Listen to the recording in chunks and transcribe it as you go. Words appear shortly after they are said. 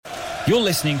You're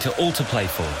listening to All to Play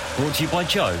For, brought to you by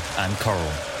Joe and Coral.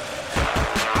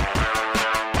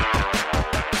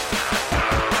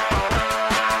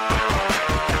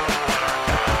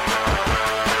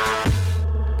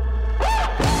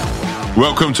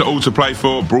 Welcome to All to Play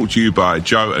For, brought to you by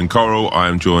Joe and Coral. I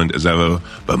am joined as ever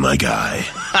by my guy,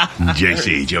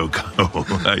 JC Joe Coral.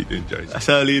 How you doing, JC? That's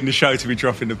early in the show to be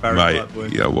dropping the Barry boy.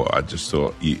 You know what? I just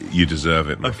thought you deserve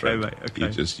it, my friend. Mate.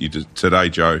 Okay. You just today,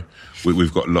 Joe.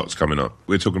 We've got lots coming up.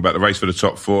 We're talking about the race for the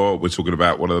top four. We're talking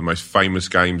about one of the most famous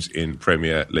games in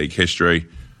Premier League history,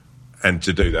 and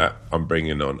to do that, I'm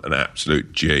bringing on an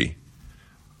absolute G.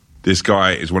 This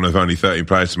guy is one of only 13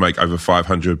 players to make over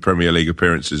 500 Premier League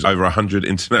appearances, over 100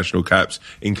 international caps,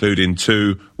 including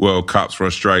 2 World Cups for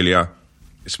Australia.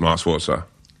 It's Mark Schwarzer.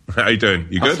 How you doing?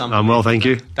 You good? I'm well, thank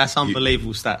you. That's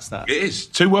unbelievable stats, that. It is.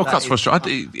 2 World Cups for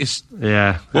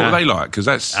Australia. What were they like? Because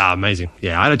that's... amazing.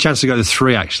 Yeah, I had a chance to go to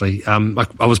 3, actually. I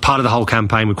was part of the whole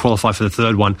campaign. We qualified for the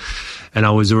 3rd one, and I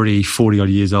was already 40-odd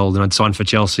years old, and I'd signed for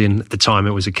Chelsea, and at the time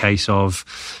it was a case of...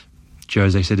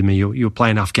 Jose said to me, you'll play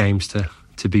enough games to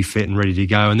be fit and ready to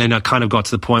go. And then I kind of got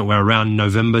to the point where around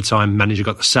November time, manager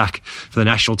got the sack for the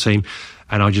national team,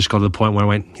 and I just got to the point where I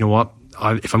went, you know what,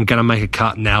 if I'm going to make a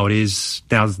cut, now's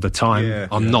the time.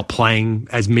 I'm not playing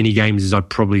as many games as I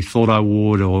probably thought I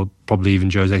would, or probably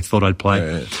even Jose thought I'd play.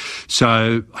 Yeah.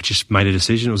 So I just made a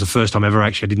decision. It was the first time ever,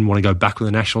 actually, I didn't want to go back with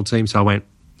the national team, so I went,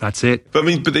 that's it. But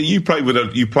you played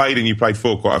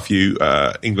for quite a few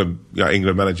England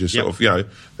managers, sort of. You know,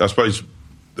 I suppose.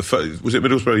 Was it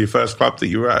Middlesbrough your first club that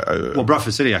you were at? Well,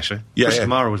 Bradford City, actually. Chris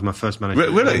Kamara was my first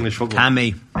manager. Really? English football.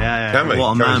 Cammy. Yeah. Cammy.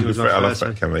 What a man. I love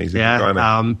that Cammy. He's a good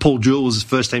guy. Paul Jewell was his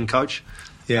first team coach.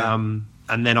 Yeah. And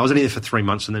then I was only there for 3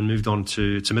 months, and then moved on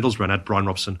to Middlesbrough and had Brian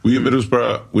Robson. Were you at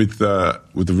Middlesbrough with the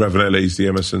Ravanellis, the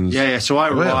Emersons? Yeah. So I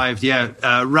arrived.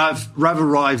 Rav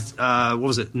arrived. What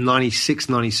was it? 96,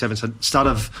 97. So start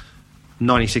of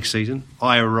 96 season.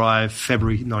 I arrived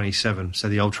February 97, so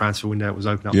the old transfer window was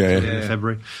open up in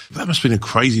February. That must have been a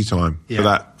crazy time for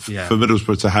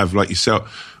Middlesbrough to have like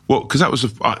yourself. Well, because that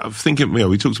was I'm thinking.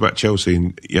 We talked about Chelsea,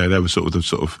 and they were sort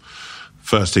of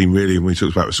first team really, and we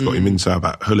talked about with Scotty Minter,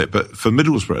 about Hullet, but for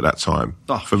Middlesbrough at that time,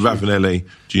 for Ravanelli,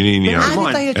 Juninho, how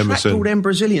did they attract Emerson, all them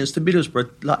Brazilians to Middlesbrough?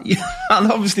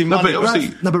 And obviously,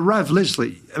 but Rav,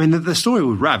 literally, I mean, the story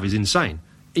with Rav is insane.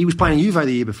 He was playing Juve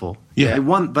the year before. Yeah. They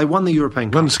won the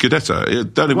European Cup. Won the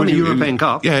Scudetto. They won the European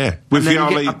Cup. Yeah. With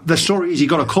the story is he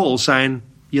got a call saying,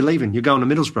 you're leaving, you're going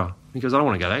to Middlesbrough. He goes, I don't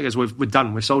want to go there. He goes, we're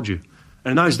done, we've sold you.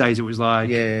 And in those days it was like,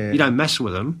 you don't mess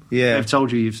with them. Yeah. They've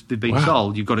told you they've been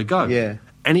sold, you've got to go. Yeah.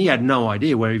 And he had no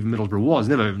idea where even Middlesbrough was,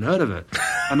 never even heard of it.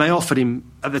 And they offered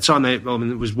him, at the time, it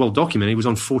was well documented, he was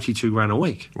on $42,000 a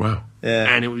week. Wow.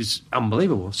 Yeah. And it was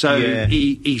unbelievable. So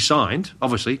he signed,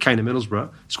 obviously, came to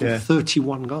Middlesbrough, scored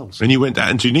 31 goals. And you went down,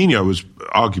 and Juninho was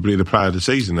arguably the player of the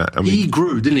season. He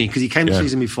grew, didn't he? Because he came the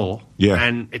season before. Yeah.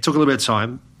 And it took a little bit of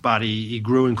time, but he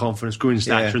grew in confidence, grew in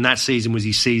stature, and that season was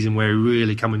his season where he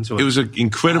really come into it. It was an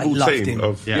incredible team. I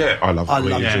loved him.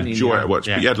 I enjoyed it to watch.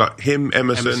 But you had like him,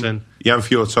 Emerson, Jan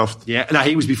Fjortoft. Yeah, no,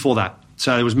 he was before that.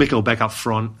 So there was Mikkel Beck up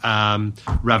front,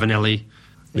 Ravanelli.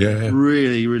 Yeah.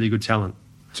 Really, really good talent.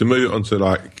 To move on to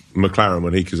like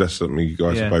McLaren, because that's something you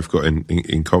guys have both got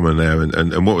in common there.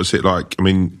 And what was it like? I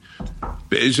mean,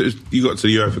 you got to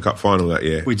the UEFA Cup final that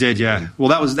year. We did, yeah. Well,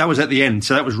 that was at the end.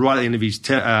 So that was right at the end of his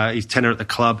tenure at the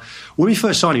club. When we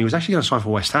first signed him, he was actually going to sign for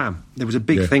West Ham. There was a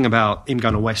big thing about him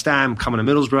going to West Ham, coming to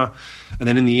Middlesbrough, and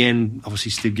then in the end,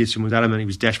 obviously Steve Gibson was adamant he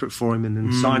was desperate for him, and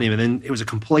then signed him, and then it was a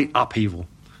complete upheaval.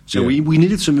 So we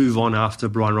needed to move on after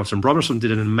Brian Robson. Brian Robson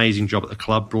did an amazing job at the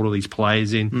club, brought all these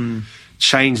players in,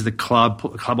 changed the club,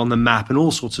 put the club on the map, and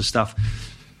all sorts of stuff.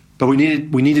 But we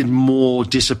needed more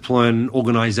discipline,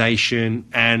 organisation,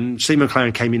 and Steve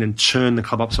McLaren came in and turned the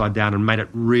club upside down and made it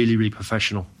really, really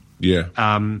professional. Yeah.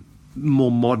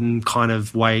 More modern kind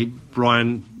of way.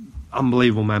 Brian,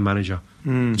 unbelievable manager,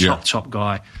 top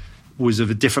guy. Was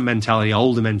of a different mentality,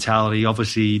 older mentality,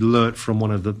 obviously learnt from one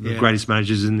of the greatest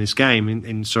managers in this game,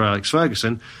 in Sir Alex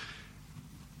Ferguson.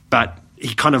 But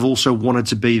he kind of also wanted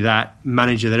to be that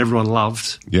manager that everyone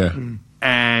loved. Yeah.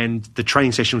 And the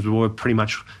training sessions were pretty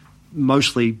much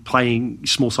mostly playing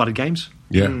small-sided games.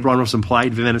 Yeah. Brian Robson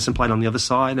played, Viv Anderson played on the other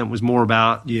side, and it was more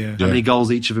about how many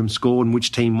goals each of them scored and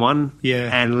which team won,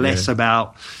 and less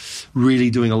about really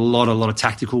doing a lot of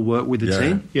tactical work with the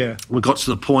team. Yeah. We got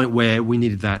to the point where we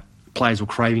needed that. Players were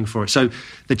craving for it. So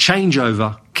the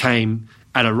changeover came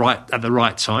at the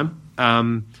right time.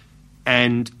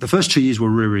 And the first 2 years were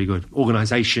really, really good.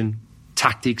 Organisation,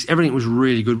 tactics, everything was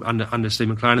really good under Steve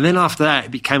McLaren. And then after that,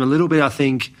 it became a little bit, I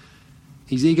think,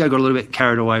 his ego got a little bit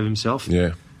carried away with himself.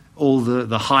 Yeah. all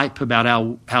the hype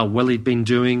about how well he'd been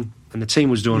doing, and the team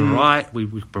was doing all right. We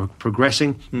were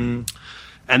progressing.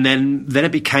 And then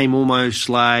it became almost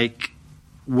like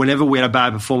whenever we had a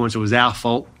bad performance, it was our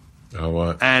fault. Oh,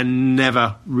 right. And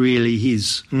never really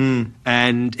his.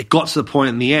 And it got to the point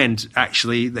in the end,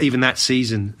 actually, even that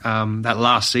season, that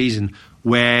last season,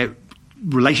 where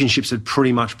relationships had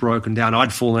pretty much broken down.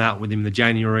 I'd fallen out with him in the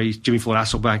January. Jimmy Floyd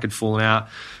Hasselbank had fallen out.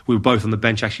 We were both on the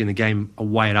bench actually in the game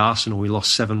away at Arsenal. We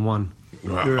lost 7-1.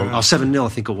 Right. 7-0 I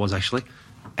think it was actually.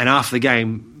 And after the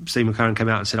game, Steve McLaren came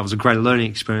out and said it was a great learning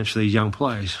experience for these young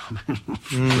players.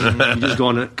 You've just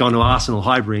gone to Arsenal,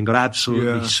 Highbury, and got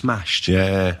absolutely smashed.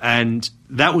 Yeah. And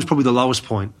that was probably the lowest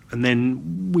point. And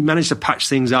then we managed to patch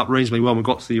things up reasonably well. We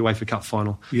got to the UEFA Cup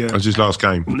final. Yeah. That was his last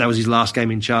game. That was his last game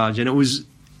in charge. And it was,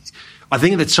 I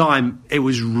think at the time, it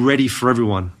was ready for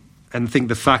everyone. And I think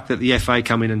the fact that the FA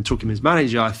come in and took him as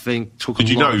manager, I think, took a lot. Did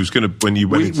you know he was going to, when he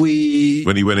went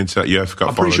into that UEFA Cup final?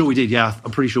 I'm pretty sure we did, yeah.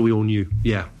 I'm pretty sure we all knew,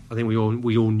 yeah. I think we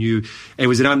all knew. It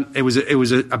was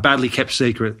a badly kept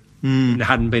secret. It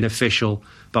hadn't been official,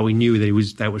 but we knew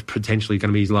that that was potentially going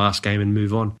to be his last game and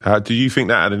move on. Do you think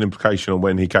that had an implication on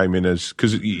when he came in as...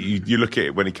 Because you look at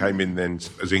it when he came in then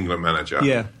as England manager.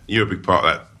 Yeah. You're a big part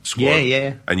of that squad.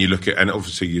 Yeah. And you look at... And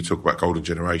obviously you talk about golden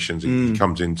generations. He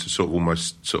comes into sort of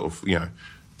almost sort of, you know,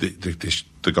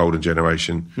 the golden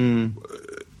generation.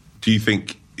 Do you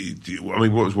think... I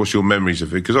mean, what's your memories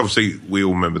of it? Because obviously we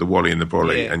all remember the Wally and the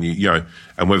Brolly, and you know,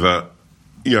 and whether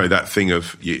that thing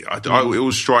of it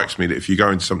always strikes me that if you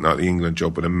go into something like the England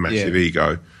job with a massive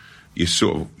ego,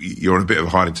 you're on a bit of a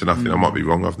hiding to nothing. I might be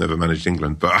wrong. I've never managed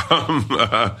England, but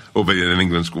or been in an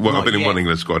England squad. Well, I've been in one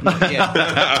England squad. But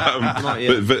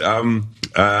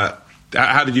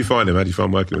how did you find him? How did you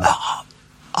find working with him?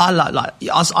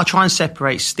 I try and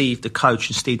separate Steve the coach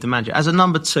and Steve the manager. As a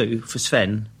number two for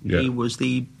Sven, he was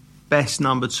the best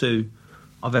number two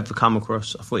I've ever come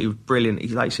across. I thought he was brilliant.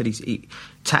 Like you said, he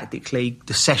tactically,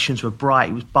 the sessions were bright.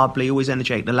 He was bubbly, always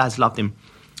energetic. The lads loved him.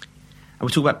 And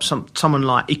we talk about someone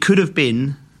like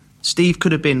Steve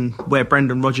could have been where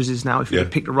Brendan Rodgers is now if he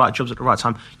had picked the right jobs at the right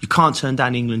time. You can't turn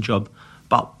down the England job,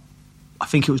 but I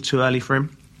think it was too early for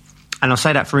him. And I'll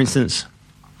say that, for instance.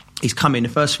 He's come in. The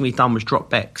first thing he's done was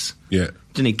drop Bex. Yeah,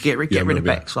 didn't he? Get rid of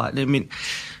Bex. Like, I mean,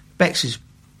 Bex is a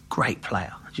great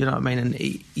player. Do you know what I mean? And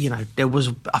there was.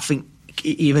 I think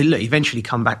he eventually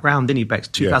come back round, didn't he? Bex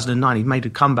 2009. He made a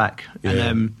comeback,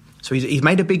 and so he's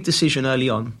made a big decision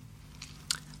early on.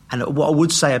 And what I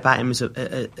would say about him is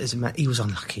he was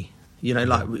unlucky. You know,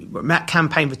 like Matt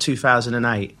campaign for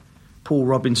 2008, Paul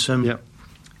Robinson. Yep.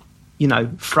 You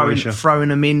know, throwing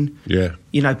them in. Yeah.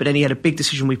 You know, but then he had a big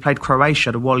decision. We played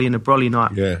Croatia, the Wally and the Brolly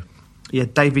night. Yeah. Yeah,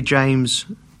 David James,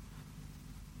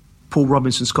 Paul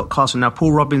Robinson, Scott Carson. Now,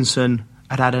 Paul Robinson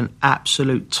had an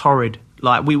absolute torrid.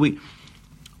 Like, we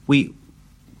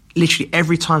literally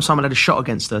every time someone had a shot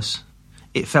against us,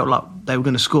 it felt like they were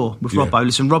going to score with Robbo.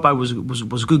 Listen, Robbo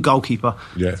was a good goalkeeper.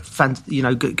 Yeah.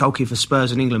 Good goalkeeper for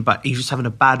Spurs in England, but he was just having a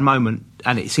bad moment.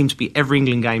 And it seemed to be every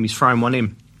England game he's throwing one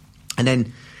in. And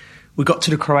then we got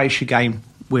to the Croatia game,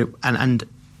 and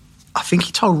I think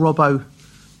he told Robbo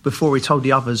before he told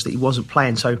the others that he wasn't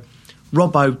playing. So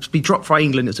Robbo, to be dropped for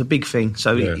England, it's a big thing.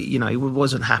 So, he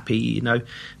wasn't happy, But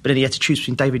then he had to choose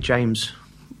between David James,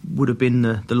 would have been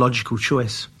the logical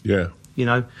choice. Yeah.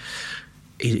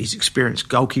 He's experienced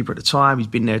goalkeeper at the time. He's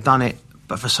been there, done it.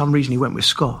 But for some reason, he went with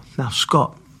Scott. Now,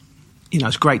 Scott,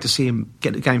 it's great to see him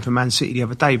get the game for Man City the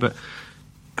other day. But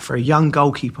for a young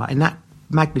goalkeeper in that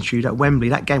magnitude at Wembley,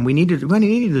 that game we only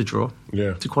needed a draw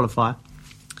to qualify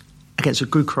against a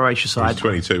good Croatia side. He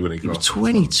was 22 when he got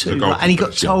 22, and he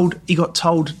got told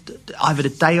either the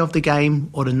day of the game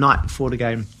or the night before the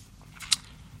game.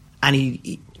 And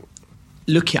I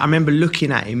remember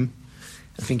looking at him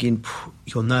and thinking,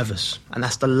 you're nervous, and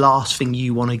that's the last thing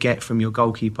you want to get from your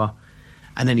goalkeeper.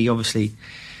 And then he obviously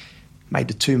made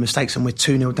the two mistakes, and we're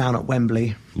 2-0 down at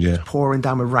Wembley. Yeah, pouring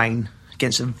down with rain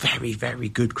against a very, very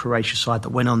good Croatia side that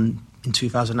went on in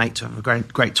 2008 to have a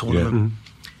great tournament.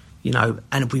 Yeah.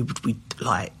 And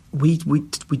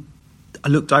I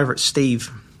looked over at Steve,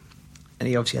 and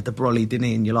he obviously had the Brolly, didn't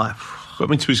he? And you're like, but I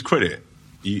mean, to his credit,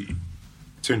 2-0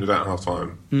 down at half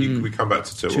time. We come back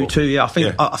to 2-2. 2-2. Yeah,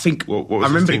 I think. What I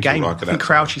remember the game. Like I think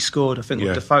Crouchy scored. I think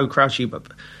with Defoe, Crouchy, but.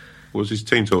 What was his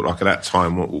team talk like at that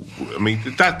time? I mean,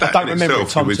 that I don't in remember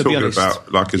itself, Tom, we're talking honest.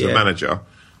 About, like as a manager,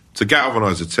 to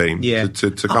galvanise a team,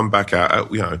 to come back out, I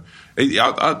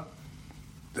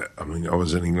mean,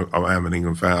 I am an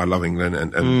England fan. I love England,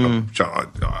 and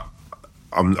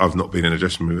I've not been in a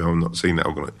dressing room. I've not seen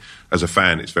that. As a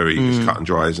fan, it's it's cut and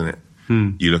dry, isn't it?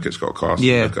 You look at Scott Carson,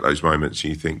 you look at those moments,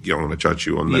 and you think, I'm going to judge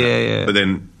you on that. But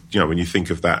then when you think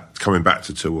of that coming back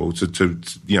to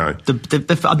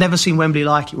 2-2, I've never seen Wembley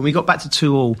like it. When we got back to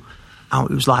 2-2,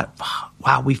 it was like,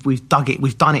 wow, we've dug it,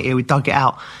 we've done it here, we dug it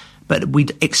out. But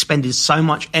we'd expended so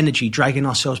much energy dragging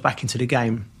ourselves back into the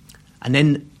game, and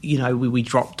then we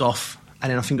dropped off.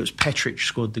 And then I think it was Petric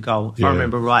scored the goal, if I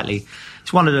remember rightly.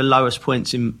 It's one of the lowest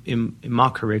points in my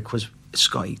career because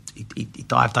Scott, he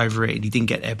dived over it and he didn't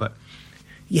get there. But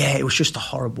yeah, it was just a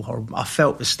horrible. I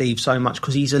felt for Steve so much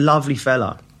because he's a lovely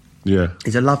fella. Yeah.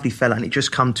 He's a lovely fella, and it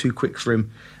just come too quick for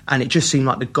him. And it just seemed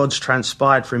like the gods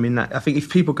transpired for him in that. I think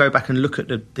if people go back and look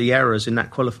at the errors in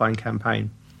that qualifying campaign,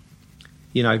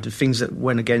 the things that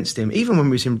went against him, even when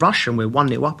we was in Russia and we're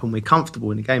 1-0 up and we're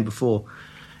comfortable in the game before,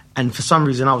 and for some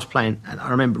reason I was playing, and I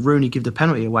remember Rooney give the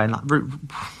penalty away, and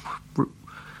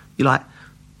you're like,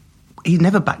 he's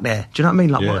never back there. Do you know what I mean?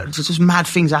 Like, just mad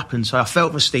things happen. So I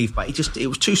felt for Steve, but it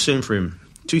was too soon for him.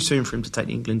 Too soon for him to take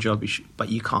the England job, but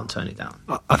you can't turn it down.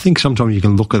 I think sometimes you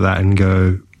can look at that and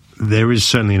go, there is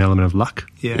certainly an element of luck.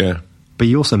 Yeah. But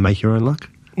you also make your own luck.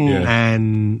 Yeah.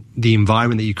 And the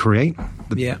environment that you create,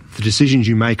 the decisions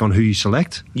you make on who you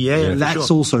select, that's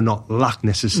also not luck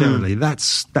necessarily.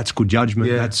 That's good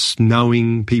judgment. Yeah. That's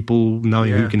knowing people,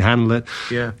 knowing who can handle it.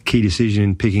 Yeah. Key decision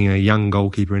in picking a young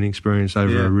goalkeeper inexperienced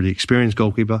over a really experienced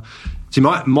goalkeeper. See,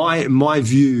 my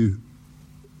view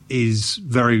is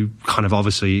very kind of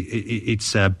obviously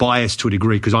it's biased to a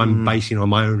degree because I'm basing it on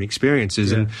my own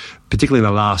experiences, and particularly in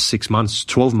the last 6 months,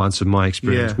 12 months of my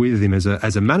experience with him as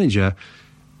a manager,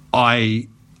 I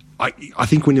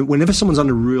think whenever someone's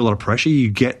under a real lot of pressure, you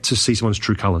get to see someone's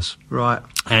true colours. Right.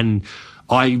 And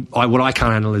what I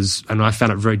can't handle is, and I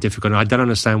found it very difficult, and I don't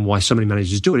understand why so many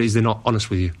managers do it, is they're not honest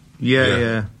with you.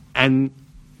 Yeah. And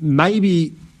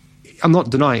maybe, I'm not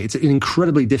denying it's an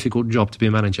incredibly difficult job to be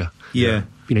a manager. Yeah.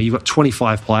 You've got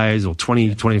 25 players or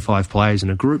 20, 25 players in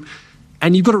a group,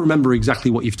 and you've got to remember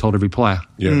exactly what you've told every player.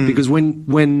 Yeah. Because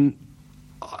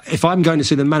if I'm going to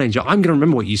see the manager, I'm going to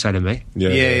remember what you say to me.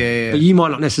 Yeah. But you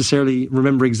might not necessarily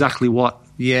remember exactly what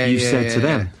you said to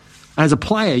them. As a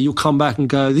player, you'll come back and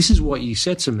go, this is what you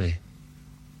said to me.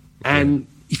 And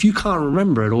if you can't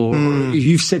remember it, or if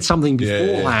you've said something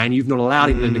beforehand, you've not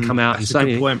allowed him to come out and say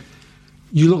anything,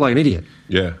 you look like an idiot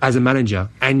as a manager,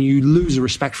 and you lose the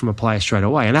respect from a player straight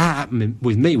away. And that happened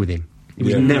with him. He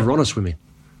was never honest with me.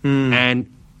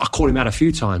 And I called him out a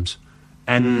few times.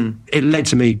 And it led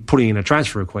to me putting in a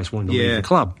transfer request, wanting to leave the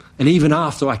club. And even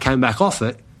after I came back off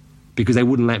it, because they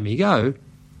wouldn't let me go,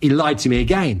 he lied to me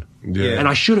again. Yeah. And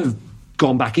I should have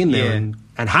gone back in there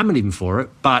and hammered him for it.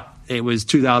 But it was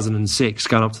 2006,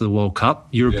 going up to the World Cup,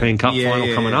 European Cup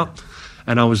final coming up.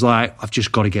 And I was like, I've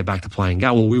just got to get back to playing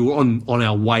game. Well, we were on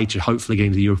our way to hopefully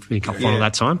getting to the European Cup final at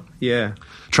that time. Yeah.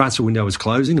 Transfer window was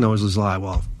closing, and I was just like,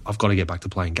 well, I've got to get back to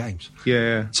playing games.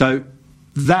 Yeah. So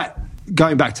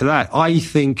going back to that, I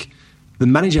think the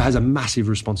manager has a massive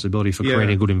responsibility for creating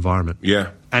a good environment.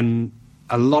 Yeah. And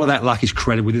a lot of that luck is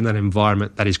created within that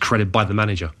environment that is created by the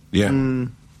manager. Yeah.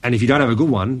 And if you don't have a good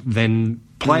one, then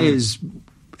players,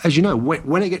 as you know,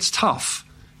 when it gets tough,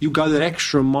 you'll go that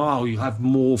extra mile, you'll have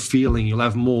more feeling, you'll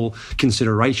have more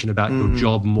consideration about your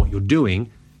job and what you're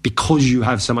doing because you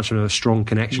have so much of a strong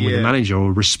connection with the manager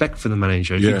or respect for the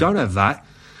manager. If you don't have that,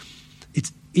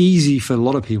 it's easy for a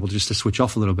lot of people just to switch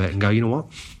off a little bit and go, you know what,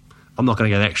 I'm not going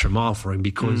to go that extra mile for him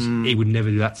because he would never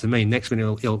do that to me. Next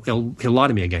minute he'll lie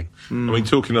to me again. I mean,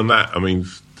 talking on that, I mean,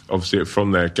 obviously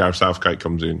from there, Gareth Southgate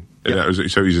comes in.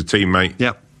 So he's a teammate.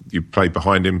 Yep. You played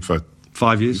behind him for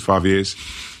 5 years. 5 years.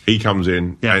 He comes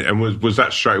in, and was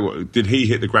that straight? Did he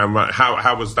hit the ground running?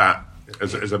 How was that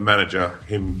as a manager?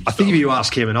 I think if you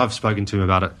ask him, and I've spoken to him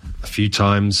about it a few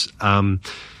times,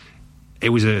 it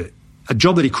was a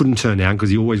job that he couldn't turn down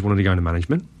because he always wanted to go into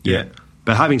management. Yeah.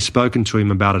 But having spoken to him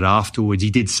about it afterwards,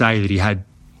 he did say that he had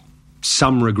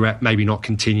some regret, maybe not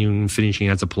continuing and finishing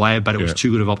as a player, but it was too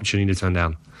good of an opportunity to turn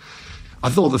down. I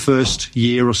thought the first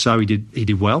year or so he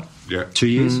did well. Yeah. 2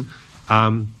 years.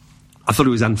 I thought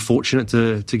it was unfortunate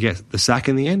to get the sack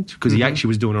in the end because he actually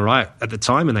was doing all right at the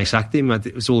time and they sacked him.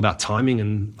 It was all about timing,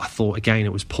 and I thought, again,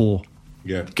 it was poor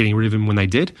getting rid of him when they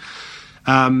did.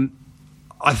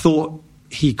 I thought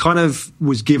he kind of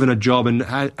was given a job, and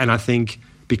I think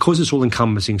because it's all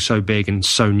encompassing, so big and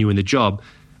so new in the job,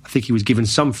 I think he was given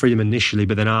some freedom initially,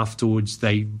 but then afterwards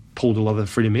they pulled a lot of the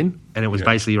freedom in, and it was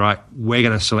basically, right, we're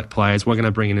going to select players, we're going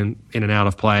to bring in and out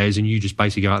of players, and you just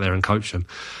basically go out there and coach them.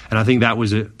 And I think that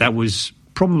was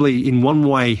probably in one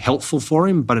way helpful for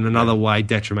him, but in another way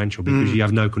detrimental because you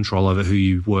have no control over who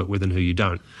you work with and who you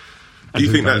don't. Do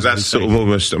you think that's sort of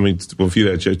almost, I mean, well, for you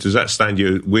there, Joe, does that stand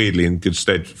you weirdly in good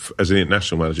stead as an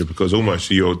international manager? Because almost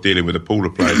you're dealing with a pool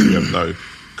of players you have no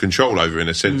control over, in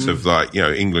a sense of like,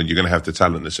 England, you're going to have the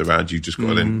talent that's around you. Just got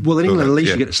to then. Well, in England, at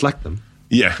least you get to select them.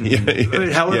 Yeah. I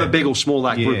mean, however big or small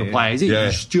that group of players is,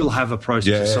 you still have a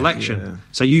process of selection. Yeah.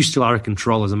 So you still are in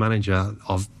control as a manager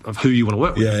of who you want to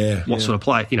work with, what sort of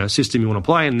play, system you want to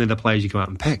play, and they're the players you go out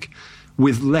and pick,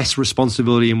 with less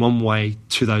responsibility in one way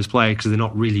to those players, because they're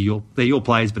not really they're your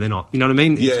players, but they're not. You know what I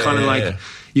mean? It's kind of like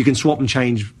you can swap and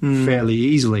change fairly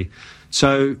easily.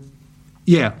 So.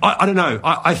 Yeah, I don't know.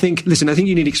 I think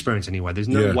you need experience anyway. There's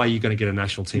no way you're going to get a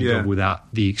national team job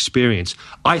without the experience.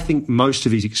 I think most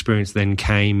of his experience then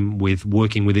came with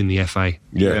working within the FA.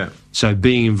 Yeah. So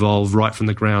being involved right from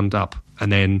the ground up,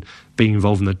 and then being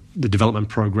involved in the development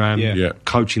program,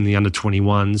 coaching the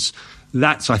under-21s.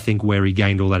 That's, I think, where he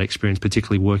gained all that experience,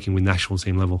 particularly working with national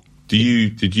team level. Could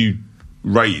you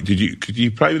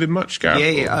play with him much, Gareth?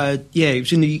 He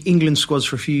was in the England squads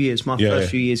for a few years. First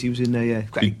few years he was in there.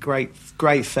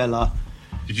 Great fella.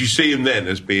 Did you see him then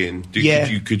as being?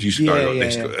 Could you go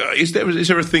like this? Is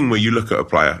there a thing where you look at a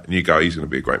player and you go, he's going to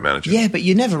be a great manager? Yeah, but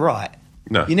you're never right.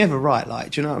 No, you're never right.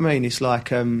 Like, do you know what I mean? It's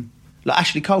like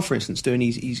Ashley Cole, for instance, doing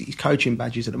his coaching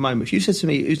badges at the moment. If you said to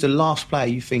me, who's the last player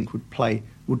you think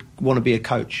would want to be a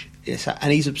coach?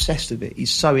 And he's obsessed with it.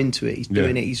 He's so into it. He's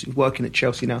doing it. He's working at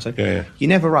Chelsea now. So you're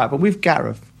never right. But with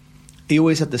Gareth, he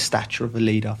always had the stature of a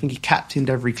leader. I think he captained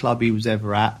every club he was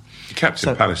ever at. He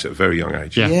captained Palace at a very young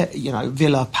age. Yeah,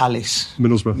 Villa, Palace,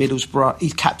 Middlesbrough.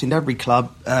 He's captained every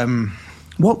club.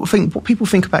 What people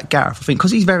think about Gareth, I think,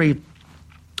 because he's very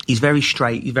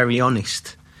straight, he's very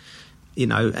honest,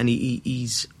 and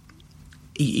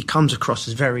he comes across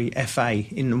as very FA.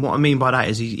 And what I mean by that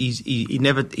is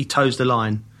he toes the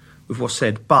line with what's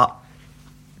said, but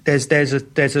there's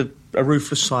a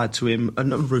ruthless side to him.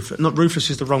 Not ruthless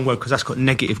is the wrong word, because that's got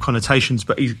negative connotations.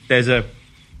 But there's a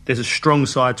strong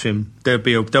side to him. There'll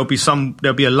be a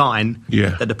line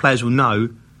that the players will know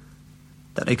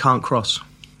that they can't cross,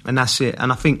 and that's it.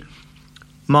 And I think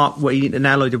Mark, what he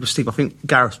analogy with Steve, I think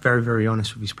Gareth's very, very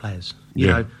honest with his players. You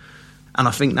know. And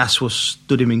I think that's what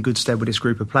stood him in good stead with this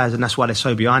group of players, and that's why they're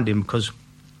so behind him. Because,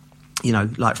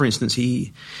 like for instance,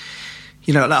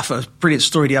 like a brilliant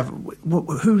story.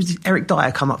 Who was Eric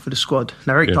Dyer come up for the squad?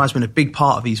 Now Eric Dyer's been a big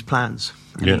part of his plans.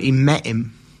 He met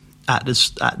him at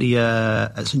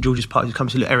St George's Park. He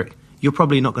comes to look, Eric, you're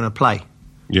probably not going to play.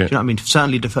 Do you know what I mean?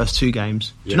 Certainly the first 2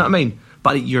 games. Do you know what I mean?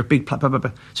 But you're a big player. Blah, blah,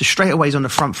 blah. So straight away he's on the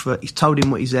front foot. He's told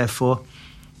him what he's there for.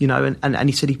 And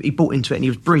he said he bought into it, and he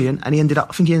was brilliant. And he ended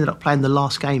up playing the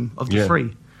last game of the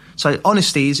 3. So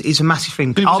honesty is a massive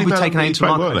thing. I'll be taking that into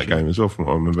my coaching. That game as well, from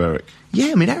what I remember, Eric.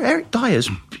 Yeah, I mean Eric Dyer's,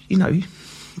 he's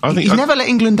never let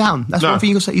England down. That's one thing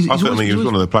you can say. I think he was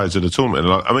one of the players of the tournament.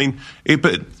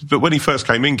 But when he first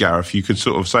came in, Gareth, you could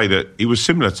sort of say that he was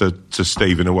similar to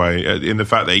Steve in a way, in the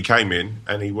fact that he came in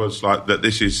and he was like that.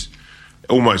 This is.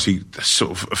 Almost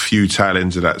sort of a few tail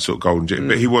ends of that sort of golden gym,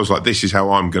 but he was like, this is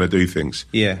how I'm going to do things.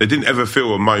 Yeah. There didn't ever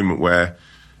feel a moment where,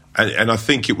 and I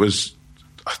think it was,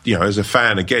 as a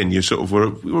fan, again, you sort of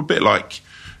were a bit like,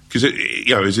 because,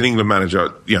 as an England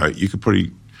manager, you could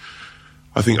probably,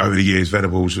 I think over the years,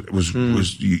 Venables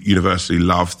was universally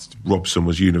loved. Robson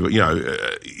was you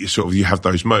have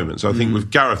those moments. I think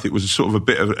with Gareth, it was sort of a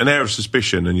bit of an air of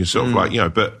suspicion, and you're sort of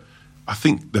like, but I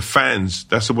think the fans,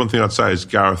 that's the one thing I'd say is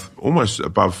Gareth, almost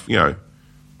above,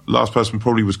 last person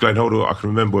probably was Glenn Hoddle. I can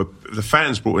remember the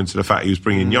fans brought into the fact he was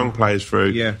bringing young players through,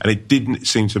 and it didn't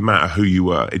seem to matter who you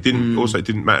were. It didn't. Also, it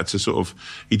didn't matter to sort of.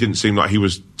 He didn't seem like he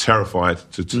was terrified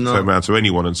to turn around to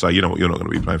anyone and say, you know what, you're not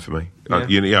going to be playing for me.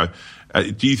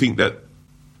 Do you think that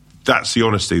that's the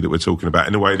honesty that we're talking about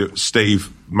in a way that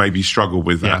Steve maybe struggled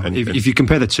with that? And if you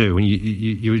compare the two, when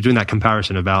you were doing that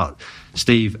comparison about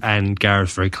Steve and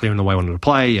Gareth very clear in the way he wanted to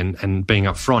play and being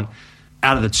up front,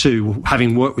 out of the two,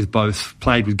 having worked with both,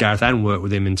 played with Gareth and worked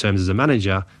with him in terms as a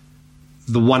manager,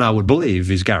 the one I would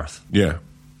believe is Gareth. Yeah.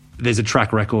 There's a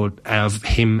track record of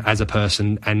him as a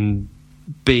person and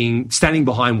standing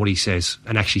behind what he says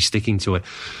and actually sticking to it.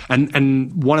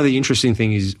 And one of the interesting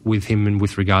things with him and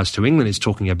with regards to England is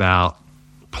talking about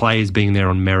players being there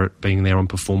on merit, being there on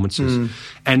performances.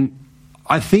 And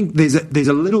I think there's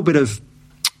a little bit of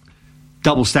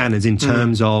double standards in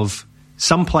terms of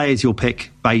some players you'll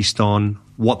pick based on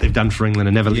what they've done for England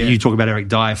and never. You talk about Eric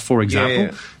Dyer, for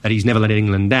example, that he's never let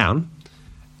England down.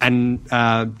 And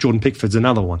Jordan Pickford's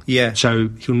another one. Yeah. So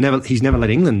he's never let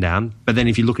England down. But then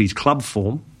if you look at his club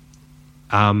form,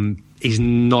 he's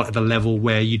not at the level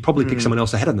where you'd probably pick someone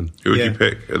else ahead of them. Who would you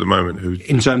pick at the moment?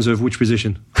 In terms of which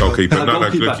position? Goalkeeper.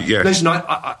 Listen,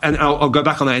 and I'll go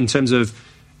back on that in terms of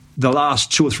the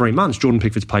last 2 or 3 months, Jordan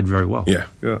Pickford's played very well.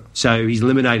 Yeah. So he's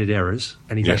eliminated errors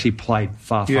and he's actually played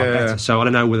far better. So I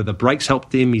don't know whether the breaks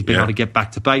helped him. He's been able to get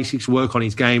back to basics, work on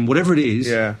his game, whatever it is.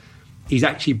 Yeah. He's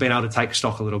actually been able to take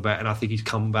stock a little bit, and I think he's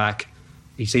come back.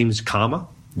 He seems calmer.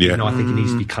 Yeah. I think he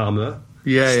needs to be calmer.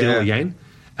 Yeah. Again.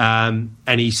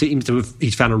 And he seems to have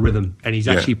he's found a rhythm, and he's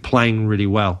actually playing really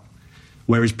well.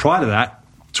 Whereas prior to that,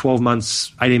 12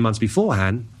 months, 18 months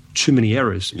beforehand, too many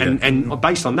errors. Yeah. And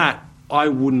based on that, I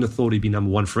wouldn't have thought he'd be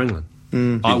number one for England.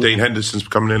 Dean Henderson's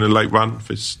coming in a late run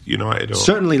for United? Or?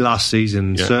 Certainly last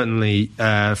season, certainly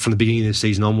from the beginning of the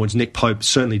season onwards. Nick Pope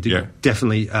certainly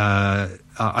definitely,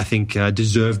 I think,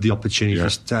 deserved the opportunity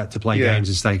to play games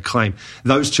and stake a claim.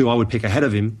 Those two I would pick ahead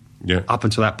of him up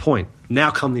until that point.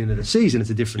 Now coming into the season, it's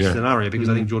a different scenario because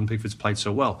I think Jordan Pickford's played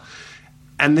so well.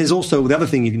 And there's also the other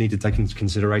thing you need to take into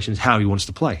consideration is how he wants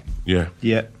to play. Yeah.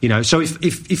 You know, so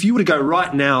if you were to go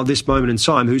right now, this moment in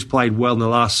time, who's played well in the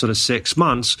last sort of 6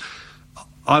 months,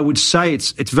 I would say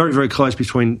it's very, very close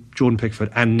between Jordan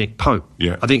Pickford and Nick Pope.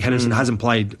 Yeah. I think Henderson hasn't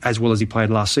played as well as he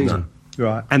played last season. No.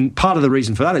 Right. And part of the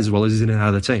reason for that as well is he's in and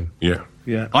out of the team.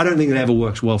 Yeah. I don't think it ever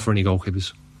works well for any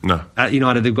goalkeepers. No. At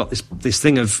United, they've got this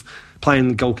thing of playing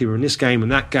the goalkeeper in this game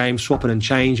and that game, swapping and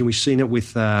change, and we've seen it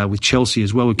with Chelsea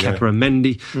as well, with Kepa and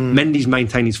Mendy. Mendy's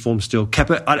maintained his form still.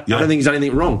 Kepa, I don't think he's done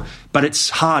anything wrong, but it's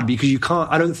hard because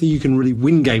I don't think you can really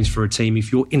win games for a team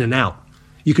if you're in and out.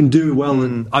 You can do well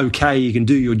and okay, you can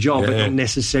do your job, but not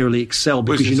necessarily excel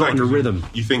because you're not in a rhythm.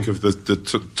 You think of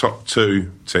the top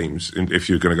two teams, if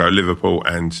you're going to go Liverpool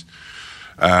and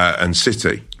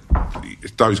City.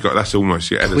 Those guys, that's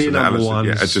almost Ederson,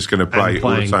 Alisson, are just going to play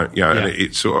all the time. And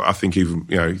it's sort of, I think even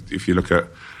if you look at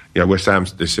West Ham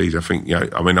this season, I think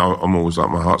I mean I'm always like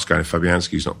my heart's going if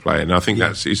Fabianski's not playing, and I think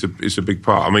that's it's a big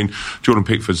part. I mean Jordan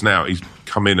Pickford's now he's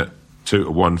come in at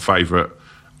 2-1 favourite,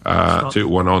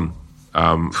 2-1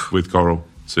 on with Coral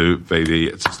to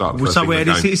start the first so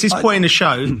it's this point in the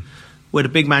show where the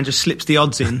big man just slips the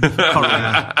odds in,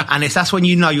 and that's when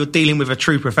you know you're dealing with a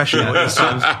true professional. So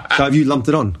have you lumped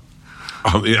it on?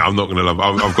 I'm not going to love.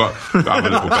 I've got a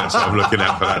little bet, so I'm looking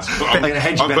out for that.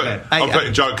 I'm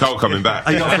betting Joe Cole coming back.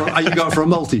 Are you going for a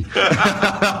multi?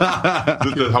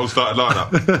 the whole starting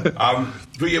lineup.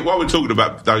 But while we're talking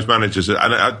about those managers,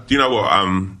 and you know what,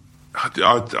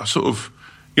 I sort of.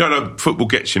 Football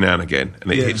gets you now and again,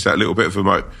 and it hits that little bit of a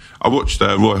moat. I watched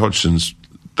Roy Hodgson's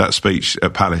that speech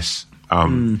at Palace,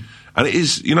 and it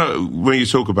is, when you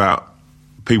talk about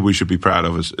people we should be proud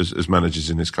of as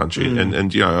managers in this country, and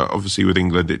obviously with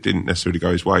England it didn't necessarily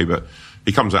go his way, but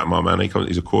he comes out of my man.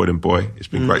 He's a Croydon boy. It's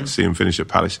been great to see him finish at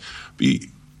Palace. But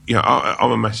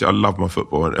I'm a massive. I love my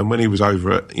football, and when he was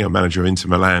over at manager of Inter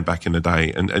Milan back in the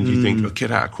day, and you think, look,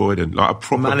 get out of Croydon, like a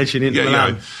proper managing Inter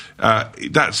Milan.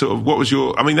 That sort of what was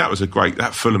your? I mean, that was a great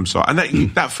that Fulham side, and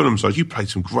that Fulham side, you played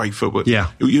some great football.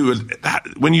 Yeah, you were that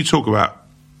when you talk about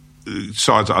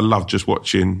sides that I love just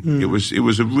watching. It was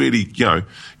a really it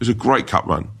was a great cup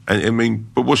run. And I mean,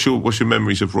 but what's your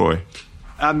memories of Roy?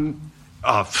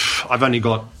 I've only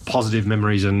got positive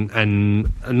memories and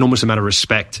an enormous amount of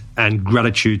respect and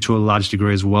gratitude to a large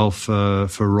degree as well for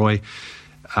Roy.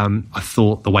 I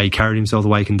thought the way he carried himself, the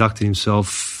way he conducted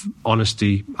himself,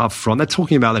 honesty up front. They're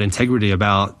talking about that integrity,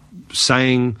 about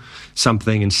saying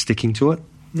something and sticking to it,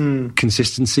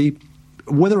 consistency.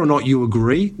 Whether or not you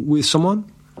agree with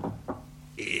someone,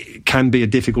 it can be a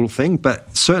difficult thing,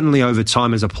 but certainly over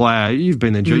time as a player, you've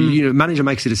been there. Manager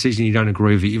makes a decision, you don't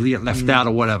agree with it, you get left out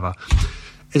or whatever.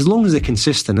 As long as they're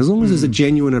consistent, as long as there's a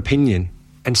genuine opinion,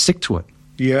 and stick to it.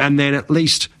 Yeah. And then at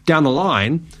least down the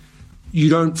line, you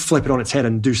don't flip it on its head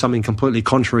and do something completely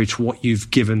contrary to what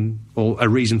you've given or a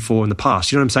reason for in the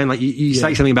past. You know what I'm saying? Like you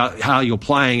say something about how you're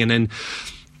playing and then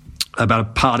about a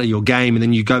part of your game, and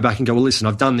then you go back and go, well, listen,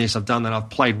 I've done this, I've done that, I've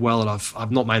played well, and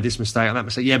I've not made this mistake and that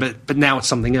mistake. Yeah, but now it's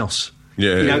something else.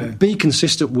 Be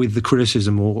consistent with the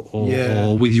criticism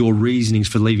or with your reasonings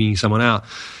for leaving someone out.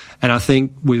 And I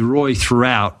think with Roy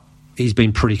throughout, he's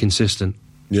been pretty consistent.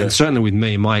 Yeah. And certainly with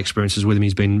me, my experiences with him,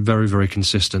 he's been very, very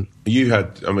consistent. He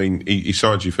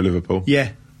signed you for Liverpool.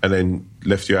 Yeah. And then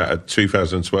left you out at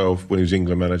 2012 when he was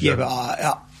England manager. Yeah, but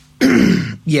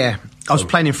I was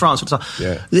playing in France at the time.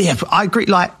 Yeah, but I agree.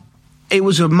 Like, it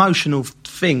was an emotional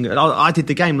thing. I did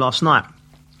the game last night,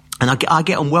 and I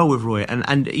get on well with Roy,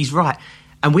 and he's right.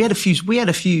 And we had a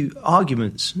few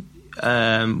arguments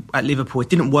at Liverpool. It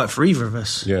didn't work for either of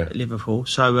us at Liverpool.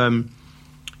 So,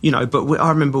 but I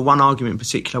remember one argument in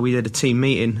particular. We had a team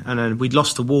meeting, and we'd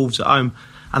lost to Wolves at home,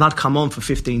 and I'd come on for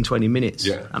 15, 20 minutes,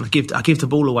 and I give the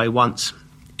ball away once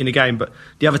in a game, but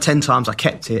the other 10 times I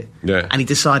kept it, and he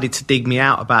decided to dig me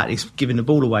out about this giving the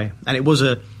ball away, and it was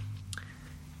and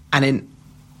then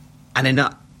then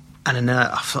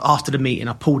after the meeting,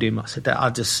 I pulled him. I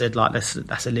just said, like,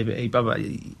 that's a liberty, brother.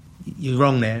 You're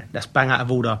wrong there. That's bang out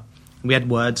of order. And we had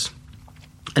words,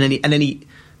 and then he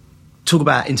talk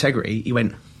about integrity. He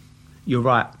went, "You're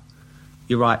right.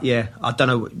 Yeah, I don't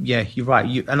know. Yeah, you're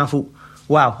right." And I thought,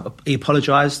 wow, he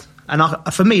apologised. And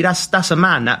for me, that's a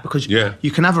man, that, because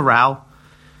you can have a row,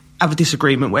 have a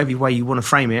disagreement, whatever way you want to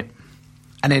frame it.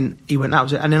 And then he went, that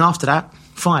was it. And then after that,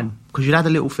 fine, because you'd had a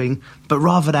little thing. But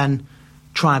rather than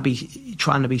trying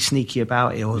to be sneaky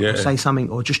about it or say something,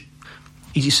 or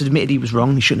he just admitted he was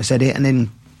wrong. He shouldn't have said it. And then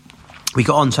we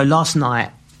got on. So last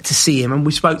night, to see him, and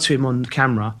we spoke to him on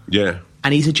camera. Yeah.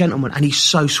 And he's a gentleman, and he's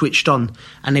so switched on.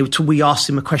 And we asked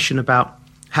him a question about,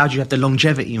 how do you have the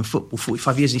longevity in football,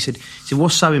 45 years? And he said,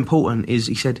 what's so important is,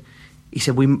 he said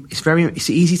it's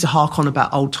easy to hark on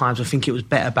about old times. I think it was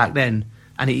better back then.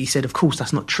 And he said, of course,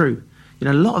 that's not true. You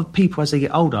know, a lot of people, as they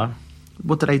get older,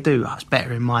 what do they do? Oh, it's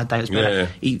better in my day. It's better.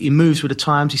 Yeah. He moves with the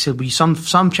times. He said, well,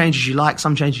 some changes you like,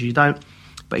 some changes you don't.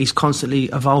 But he's constantly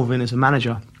evolving as a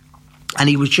manager. And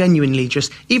he was genuinely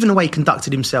just, even the way he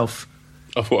conducted himself.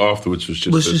 I thought afterwards was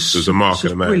just a mark of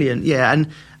the man. Brilliant, yeah.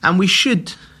 And we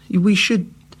should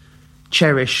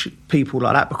cherish people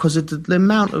like that, because of the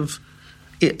amount of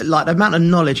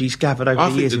knowledge he's gathered over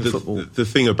the years in football. The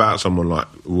thing about someone like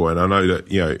Roy, and I know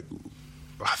that, you know,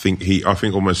 I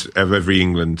think almost of every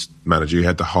England manager, he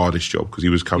had the hardest job, because he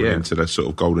was coming into that sort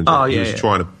of golden job. He was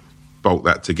trying to bolt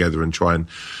that together and try and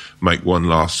make one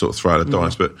last sort of throw of the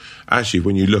dice. But actually,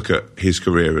 when you look at his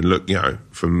career and look, you know,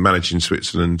 from managing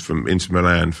Switzerland, from Inter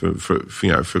Milan,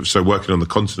 so working on the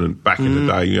continent back in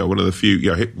the day, you know, one of the few,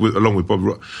 you know, along with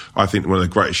Bobby, I think one of the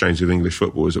greatest shames of English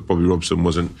football is that Bobby Robson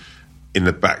wasn't in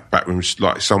the back room,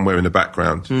 like somewhere in the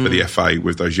background for the FA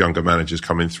with those younger managers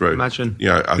coming through. Imagine. You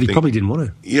know, he probably didn't want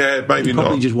to. Yeah, maybe not. He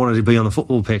probably just wanted to be on the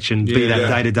football pitch and be that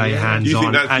day-to-day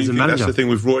hands-on as a manager. That's the thing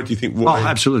with Roy? Do you think...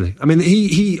 absolutely. I mean,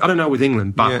 he I don't know with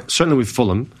England, but certainly with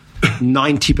Fulham,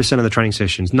 90% of the training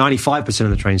sessions, 95%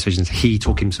 of the training sessions, he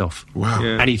took himself. Wow.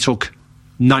 Yeah. And he took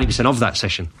 90% of that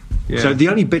session. Yeah. So the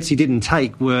only bits he didn't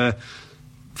take were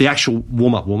the actual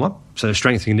warm-up. So the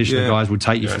strength and conditioning guys would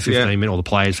take you for 15 minutes, or the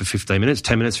players for 15 minutes,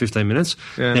 10 minutes, 15 minutes.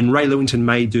 Yeah. Then Ray Lewington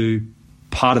may do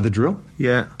part of the drill.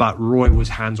 Yeah. But Roy was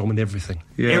hands-on with everything.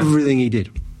 Yeah. Everything he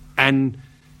did. And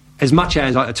as much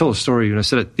as I tell a story, and I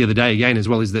said it the other day again as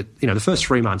well, is that, you know, the first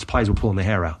 3 months players were pulling their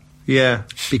hair out. Yeah.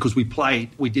 Because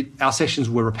our sessions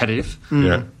were repetitive.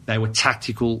 Yeah. They were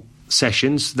tactical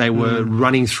sessions. They were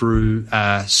running through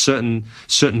certain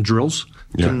drills,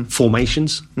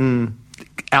 formations,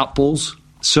 outballs,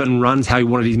 certain runs, how he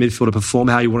wanted his midfield to perform,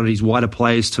 how he wanted his wider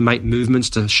players to make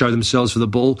movements to show themselves for the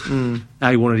ball,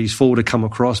 how he wanted his forward to come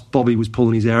across. Bobby was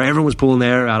pulling his hair. Everyone was pulling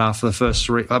their hair out after the first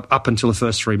up until the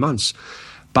first 3 months.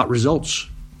 But results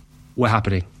were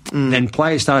happening. Then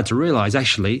players started to realise,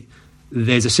 actually,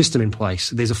 there's a system in place.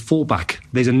 There's a fallback.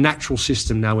 There's a natural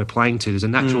system now we're playing to. There's a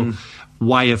natural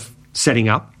way of setting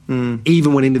up.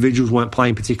 Even when individuals weren't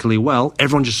playing particularly well,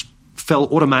 everyone just fell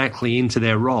automatically into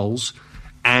their roles,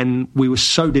 and we were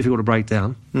so difficult to break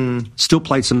down. Still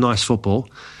played some nice football,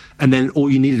 and then all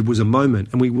you needed was a moment,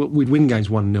 and we'd win games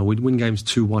 1-0, we'd win games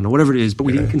 2-1, or whatever it is, but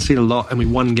we didn't concede a lot, and we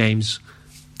won games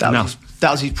enough.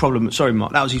 That was his problem. Sorry,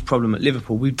 Mark. That was his problem at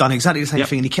Liverpool. We've done exactly the same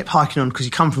thing, and he kept hiking on because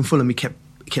he come from Fulham. He kept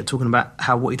talking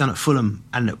about what he done at Fulham,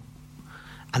 and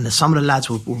some of the lads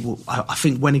I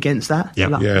think went against that.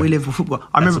 We live with football.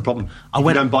 That's the problem.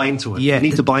 You don't buy into it. You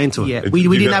need to buy into it. Yeah. We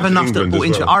didn't have enough that bought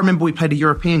into it. I remember we played a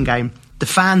European game. The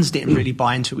fans didn't really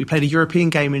buy into it. We played a European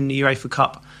game in the UEFA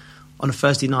Cup on a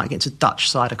Thursday night against a Dutch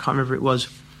side. I can't remember who it was.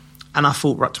 And I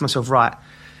thought to myself, right,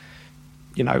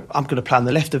 you know, I'm going to play on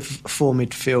the left of 4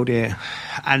 midfield here.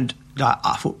 And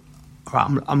I thought, right,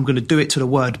 I'm going to do it to the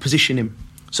word, position him.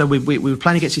 So we were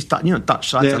playing against this Dutch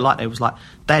side.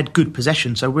 They had good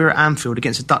possession. So we were at Anfield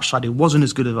against a Dutch side who wasn't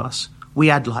as good as us. We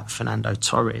had like Fernando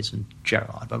Torres and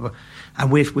Gerrard, blah, blah.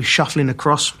 And we're shuffling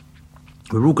across.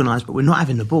 We're organised, but we're not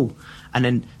having the ball. And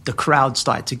then the crowd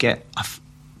started to get,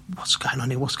 what's going on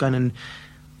here? What's going on?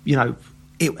 You know,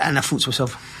 and I thought to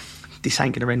myself, this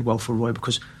ain't going to end well for Roy,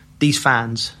 because these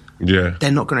fans, they're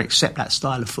not going to accept that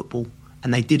style of football,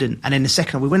 and they didn't. And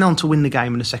then we went on to win the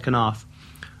game in the second half,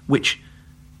 which,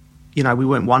 you know, we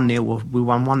went 1-0, or we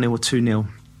won 1-0 or 2-0.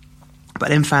 But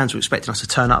then fans were expecting us to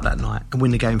turn up that night and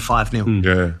win the game 5-0.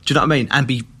 Yeah. Do you know what I mean? And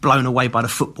be blown away by the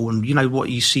football. And you know what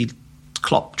you see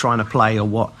Klopp trying to play, or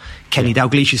what Kenny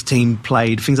Dalglish's team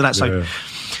played, things like that.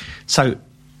 So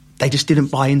they just didn't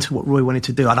buy into what Roy wanted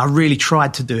to do, and I really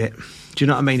tried to do it. Do you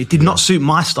know what I mean? It did not suit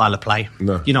my style of play.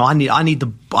 No. You know, I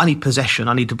need possession.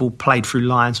 I need the ball played through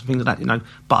lines and things like that. You know,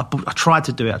 but I tried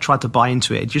to do it. I tried to buy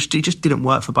into it. It just didn't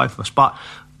work for both of us. But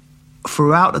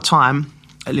throughout the time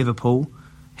at Liverpool,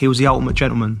 he was the ultimate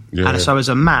gentleman. So as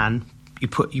a man, you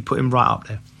put him right up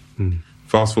there.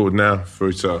 Fast forward now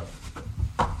through to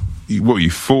what were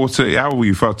you 40? How old were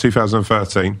you?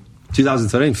 2013.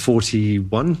 2013,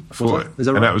 41. Is that right?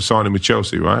 And that was signing with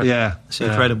Chelsea, right? Yeah, it's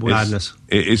incredible. Madness.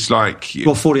 It's like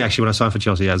 40 actually when I signed for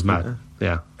Chelsea. Yeah, it was mad.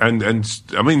 Yeah, and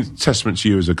I mean, testament to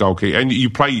you as a goalkeeper. And you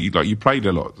played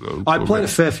a lot. I played a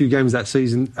fair few games that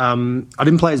season. I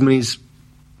didn't play as many as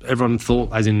everyone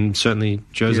thought, as in certainly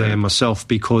Jose and myself,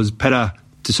 because Petter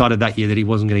decided that year that he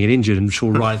wasn't going to get injured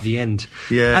until right at the end.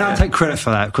 And I take credit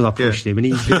for that because I pushed him. And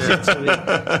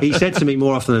he said to me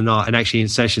more often than not, and actually in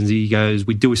sessions, he goes,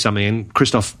 "We do something." And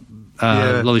Christophe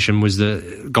Lolisham was the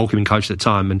goalkeeping coach at the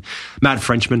time, and mad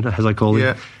Frenchman, as I call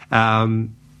him.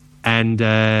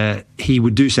 And he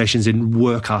would do sessions and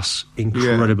work us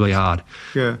incredibly hard.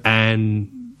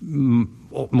 And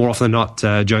more often than not,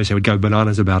 Jose would go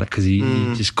bananas about it because he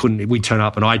just couldn't. We'd turn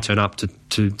up and I'd turn up to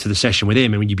the session with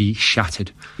him and you'd be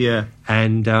shattered.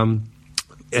 And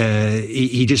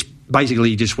he just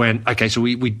basically just went, okay, so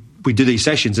we do these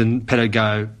sessions and Petter would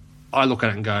go, I look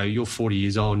at it and go, you're 40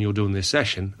 years old and you're doing this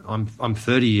session. I'm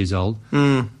 30 years old.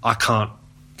 I can't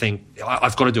think,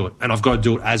 I've got to do it. And I've got to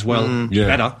do it as well,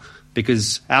 better.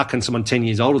 Because how can someone 10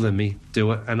 years older than me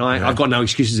do it? And I've got no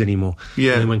excuses anymore. And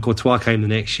then when Courtois came the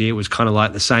next year, it was kind of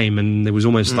like the same. And there was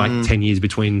almost like 10 years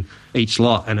between each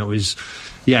lot. And it was,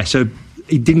 so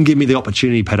he didn't give me the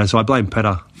opportunity, Petter, so I blame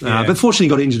Petter. But fortunately, he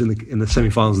got injured in the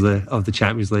semi-finals of the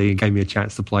Champions League and gave me a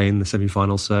chance to play in the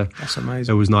semi-finals. So that's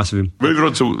amazing. It was nice of him. Moving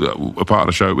on to a part of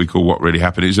the show we call What Really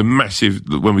Happened. It's a massive,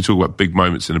 when we talk about big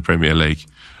moments in the Premier League,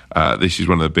 this is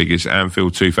one of the biggest.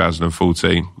 Anfield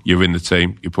 2014. You're in the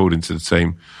team. You're pulled into the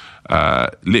team.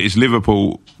 It's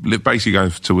Liverpool basically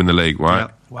going to win the league, right?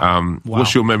 Wow.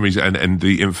 What's your memories and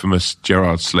the infamous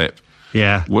Gerrard slip?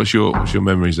 What's your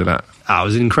memories of that? It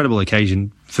was an incredible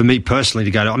occasion for me personally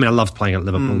to go to. I mean, I loved playing at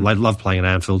Liverpool. I loved playing at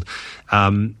Anfield,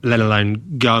 let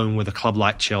alone going with a club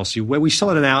like Chelsea, where we still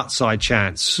had an outside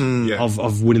chance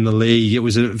of winning the league. It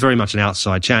was very much an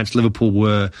outside chance. Liverpool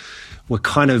were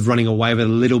kind of running away with it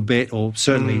a little bit, or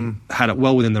certainly had it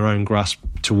well within their own grasp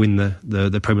to win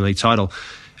the Premier League title.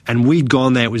 And we'd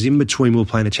gone there. It was in between we were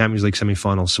playing the Champions League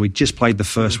semi-finals. So we just played the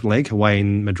first leg away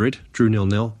in Madrid, drew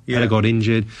 0-0. Petter got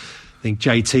injured. I think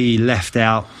JT left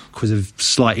out because of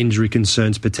slight injury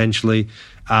concerns potentially.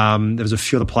 There was a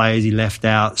few other players he left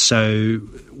out. So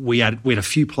we had a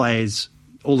few players.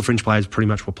 All the French players pretty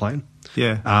much were playing.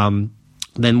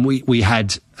 Then we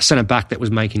had a centre-back that was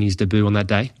making his debut on that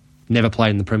day. Never played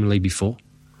in the Premier League before.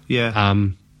 It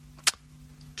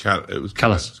was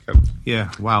Callas.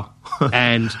 Wow.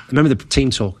 And I remember the team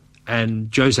talk,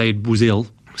 and Jose was ill,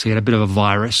 so he had a bit of a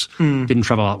virus, didn't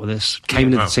travel up with us, came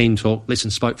into the team talk,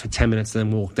 spoke for 10 minutes,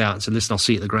 then walked out and said, listen, I'll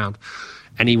see you at the ground.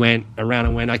 And he went around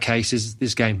and went, okay, says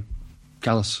this game,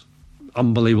 Callas,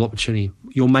 unbelievable opportunity.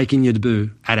 You're making your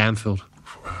debut at Anfield.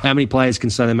 How many players can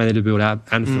say they made their debut at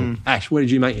Anfield? Ash, where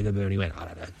did you make your debut? And he went, I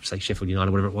don't know, say Sheffield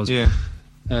United, whatever it was.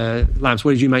 Lamps,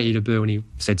 where did you make your debut? And he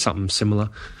said something similar.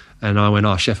 And I went,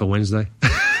 Sheffield Wednesday.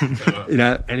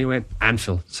 And he went,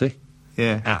 Anfield, see?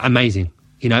 Amazing.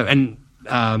 And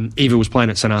Eva was playing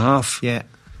at centre-half. And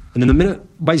then the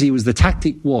minute, basically, the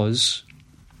tactic was,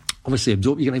 obviously,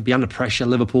 you're going to be under pressure,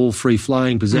 Liverpool,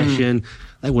 free-flowing, possession.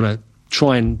 They want to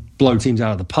try and blow teams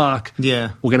out of the park. We're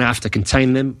going to have to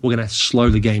contain them. We're going to slow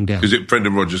the game down. Because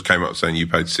Brendan Rodgers came up saying you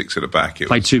played 6 at the back.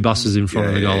 Played 2 buses in front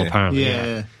of the goal,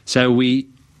 apparently. So we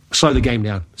slowed the game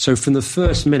down. So from the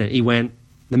first minute, he went,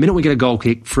 the minute we get a goal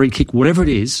kick, free kick, whatever it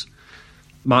is,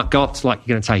 Mark, go up to like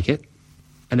you're going to take it.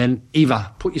 And then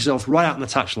Eva, put yourself right out on the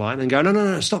touchline and go,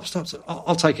 no, stop.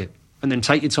 I'll take it. And then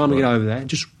take your time to get over there.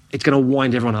 And it's going to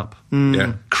wind everyone up.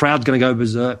 Crowd's going to go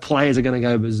berserk. Players are going to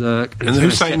go berserk. And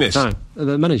who's saying this?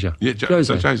 The manager.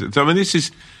 Jose. So, I mean, this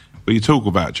is where you talk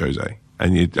about Jose.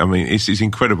 And it's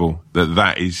incredible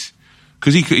that is...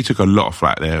 Because he took a lot of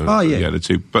flack there. The other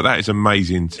two. But that is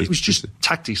amazing. It was just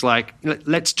tactics. Like,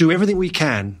 let's do everything we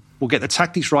can. We'll get the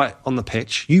tactics right on the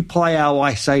pitch. You play how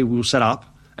I say we'll set up,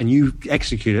 and you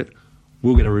execute it,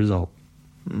 we'll get a result.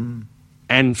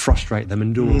 And frustrate them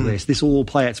and do all this. This will all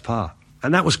play its part.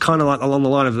 And that was kind of like along the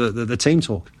line of the team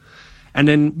talk. And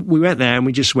then we went there and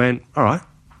we just went, all right,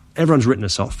 everyone's written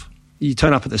us off. You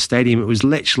turn up at the stadium, it was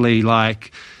literally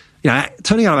like...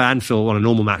 turning out of Anfield on a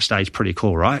normal match day is pretty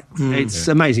cool, right? It's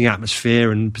amazing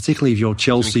atmosphere, and particularly if you're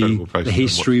Chelsea, the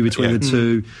history between the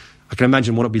two. I can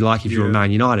imagine what it'd be like if you were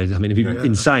Man United. I mean, it'd be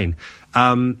insane.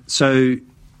 So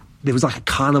there was like a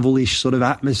carnival-ish sort of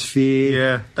atmosphere.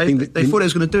 Yeah, they thought they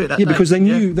was going to do it that day. Because they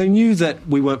knew that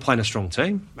we weren't playing a strong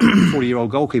team.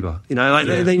 40-year-old goalkeeper. You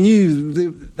know, they knew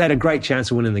they had a great chance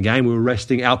of winning the game. We were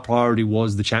resting. Our priority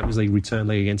was the Champions League return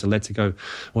leg against Atletico.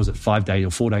 Was it 5 days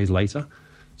or 4 days later?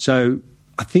 So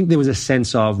I think there was a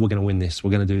sense of, we're going to win this,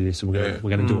 we're going to do this, and we're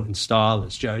going to do it in style.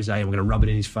 It's Jose, and we're going to rub it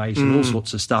in his face, and all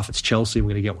sorts of stuff. It's Chelsea, and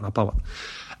we're going to get one up.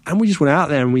 And we just went out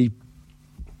there and we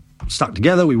stuck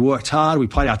together, we worked hard, we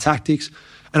played our tactics,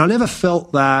 and I never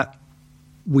felt that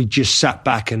we just sat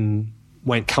back and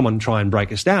went, come on, try and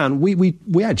break us down. We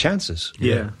had chances.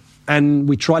 Yeah. And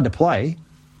we tried to play,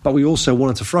 but we also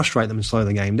wanted to frustrate them and slow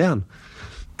the game down.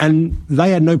 And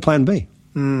they had no plan B.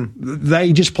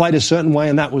 They just played a certain way,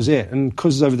 and that was it. And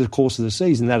because over the course of the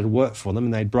season that had worked for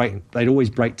them, and they'd always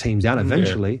break teams down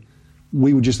eventually,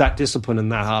 we were just that disciplined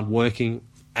and that hard working,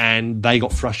 and they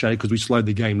got frustrated because we slowed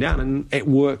the game down, and it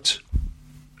worked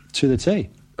to the T.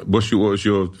 What was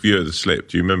your view of the slip?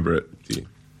 Do you remember it?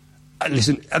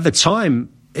 Listen, at the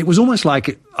time, it was almost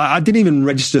like I didn't even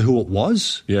register who it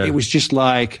was. Yeah. It was just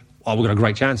like, oh, we've got a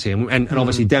great chance here. And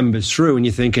obviously Denver's through, and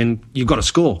you're thinking, you've got to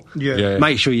score. Yeah.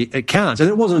 Make sure it counts. And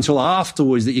it wasn't until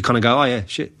afterwards that you kind of go, oh, yeah,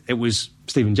 shit, it was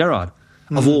Steven Gerrard,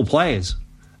 of all players.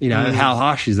 You know, how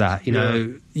harsh is that? You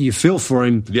know, you feel for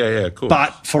him. Yeah, of course.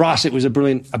 But for us, it was a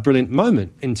brilliant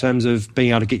moment in terms of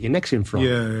being able to get your necks in front.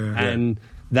 And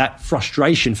that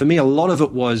frustration, for me, a lot of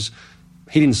it was,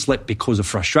 he didn't slip because of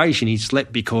frustration. He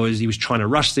slipped because he was trying to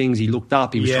rush things. He looked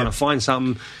up. He was trying to find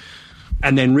something,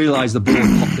 and then realised the ball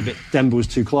popped a bit. Denver was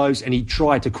too close, and he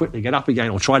tried to quickly get up again,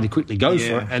 or tried to quickly go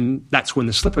for it, and that's when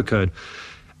the slip occurred.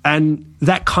 And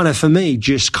that kind of, for me,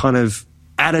 just kind of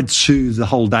added to the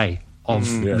whole day of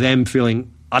them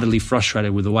feeling utterly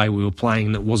frustrated with the way we were playing,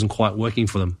 and it wasn't quite working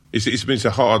for them. It's been a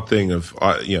hard thing of,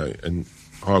 and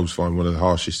I always find one of the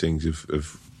harshest things of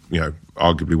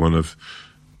arguably one of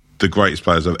the greatest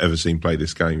players I've ever seen play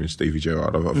this game is Stevie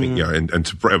Gerrard. I think,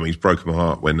 he's broken my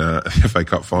heart when FA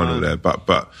Cup final there.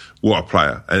 But what a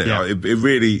player! And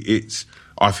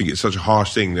I think it's such a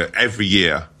harsh thing that every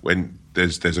year when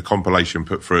there's a compilation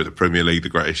put through at the Premier League, the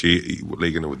greatest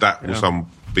league, and that will somehow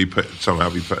be put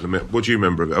in the middle. What do you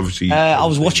remember of it? Obviously, I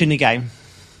was watching the game.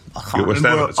 I can't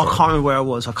remember where I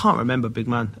was. I can't remember, big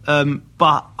man.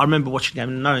 But I remember watching the game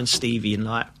and knowing Stevie, and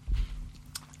like,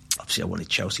 obviously I wanted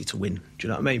Chelsea to win. Do you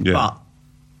know what I mean? Yeah. But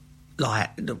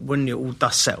like, when it all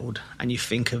dust settled and you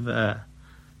think of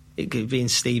it being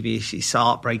Stevie, it's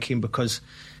heartbreaking because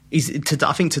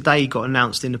I think today he got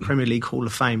announced in the Premier League Hall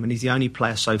of Fame, and he's the only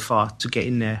player so far to get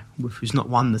in there who's not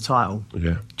won the title. Yeah. Do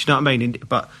you know what I mean?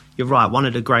 But you're right, one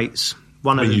of the greats.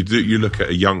 You look at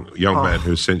a young man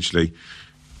who essentially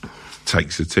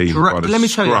takes the team by the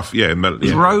scruff.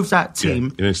 Drove that team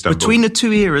between the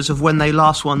two eras of when they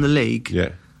last won the league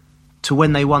to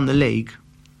when they won the league.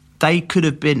 They could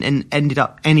have been and ended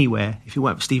up anywhere if it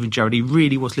weren't for Steven Gerrard. He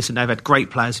really was. Listen, they've had great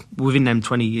players within them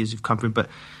 20 years who've come through, but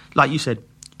like you said,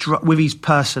 with his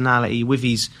personality, with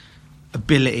his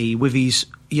ability, with his,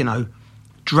 with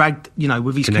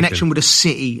his connection with the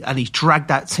city, and he's dragged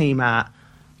that team out,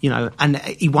 and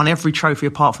he won every trophy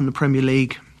apart from the Premier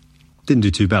League. Didn't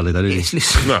do too badly, though, did he?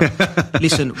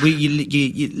 Listen,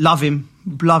 you love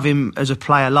him as a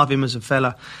player, love him as a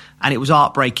fella, and it was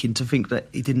heartbreaking to think that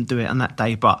he didn't do it on that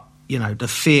day. But the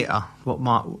theatre, what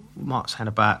Mark's saying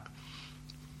about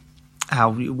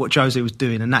what Jose was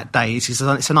doing, and that day, it's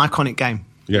an iconic game.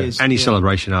 Yeah. And his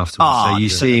celebration afterwards. So you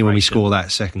see him when we score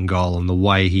that second goal and the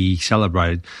way he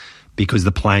celebrated, because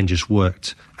the plan just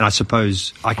worked. And I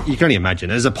suppose you can only imagine,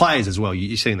 as the players as well,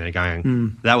 you're sitting there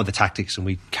going, that were the tactics and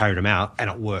we carried them out and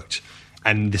it worked.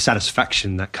 And the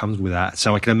satisfaction that comes with that.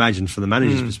 So I can imagine from the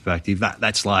manager's perspective,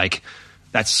 that's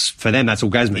for them, that's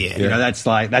orgasmic. Yeah.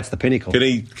 That's the pinnacle.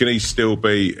 Can he still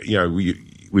be,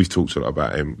 we've talked a lot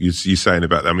about him. You're saying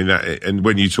about that. I mean, and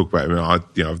when you talk about him,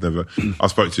 I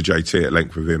spoke to JT at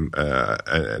length with him,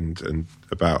 and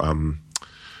about,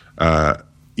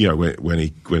 when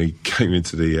he came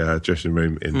into the dressing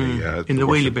room in the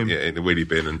wheelie bin. Yeah, in the wheelie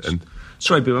bin. And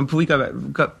sorry, Bill, before we go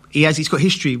back, he's got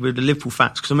history with the Liverpool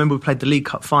fans, because I remember we played the League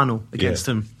Cup final against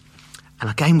them, and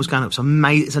our game was going up.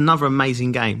 It's another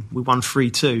amazing game. We won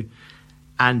 3-2,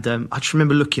 and I just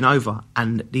remember looking over,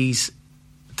 and these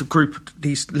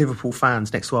Liverpool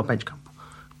fans next to our bench go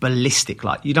ballistic.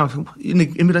 Like, you don't think,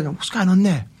 what's going on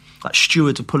there? Like,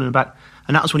 stewards are pulling them back,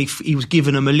 and that was when he was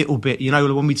giving them a little bit.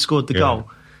 When we'd scored the goal.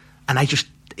 And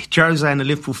Jose and the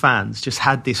Liverpool fans just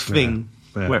had this thing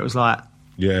where it was like,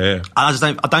 I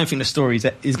don't think the story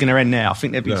is going to end there. I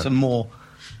think there'll be some more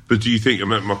But do you think?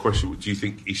 My question: do you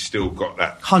think he's still got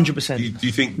that? 100%. Do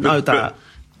you think? No doubt.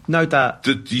 No doubt.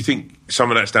 Do you think some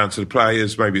of that's down to the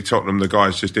players? Maybe Tottenham, the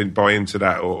guys just didn't buy into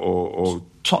that, or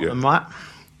Tottenham, right?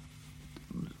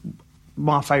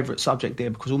 My favourite subject there,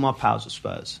 because all my pals at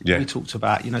Spurs, we talked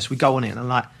about, so we go on it, and I'm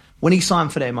like, when he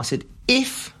signed for them, I said,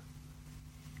 if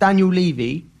Daniel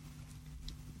Levy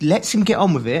lets him get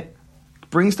on with it,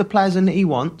 brings the players in that he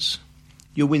wants,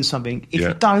 you'll win something. If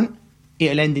you don't,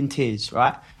 it'll end in tears,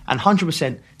 right? And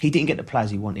 100%, he didn't get the players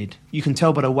he wanted. You can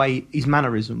tell by the way his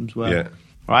mannerisms were,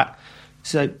 right?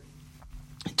 So,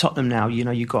 Tottenham now,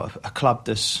 you've got a club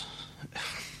that's,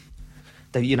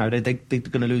 they're going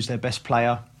to lose their best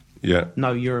player. Yeah.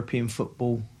 No European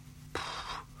football.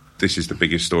 This is the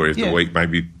biggest story of the week,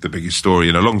 maybe the biggest story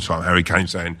in a long time. Harry Kane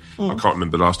saying, I can't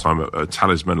remember the last time a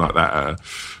talisman like that, a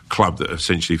club that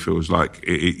essentially feels like,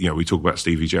 we talk about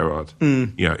Stevie Gerrard.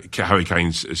 Harry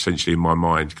Kane's essentially in my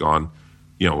mind gone,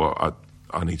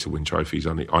 I need to win trophies.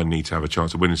 I need to have a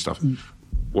chance of winning stuff.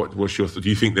 What's your thought? Do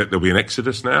you think that there'll be an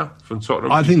exodus now from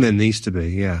Tottenham? I think there needs to be,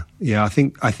 yeah. I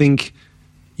think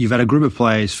you've had a group of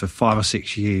players for 5 or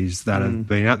 6 years that have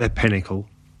been at their pinnacle,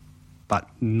 but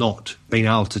not being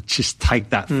able to just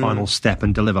take that final step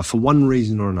and deliver for one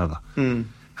reason or another.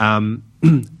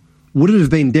 Would it have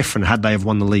been different had they have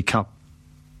won the League Cup?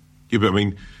 Yeah, but I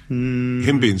mean,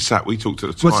 him being sat, we talked at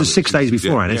the time. Well, it's 6 days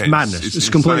beforehand. It's madness. It's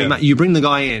completely mad. You bring the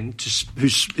guy in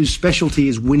whose specialty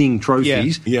is winning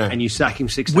trophies, and you sack him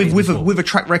 6 days before. With a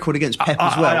track record against Pep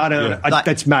as well. I don't know.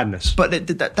 That's madness. But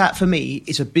that for me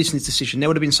is a business decision. There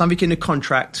would have been something in the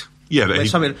contract. Yeah, there'd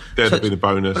have been a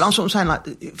bonus. But that's what I'm saying.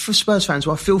 Like, for Spurs fans,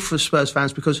 I feel for Spurs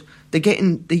fans because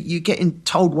you're getting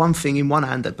told one thing in one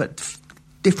hand, but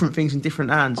different things in different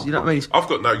hands. You know what I mean? I've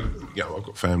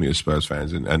got family of Spurs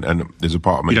fans, and there's a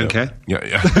part of me. You don't care? Yeah.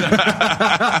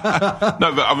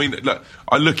 No, but I mean, look,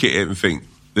 I look at it and think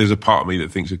there's a part of me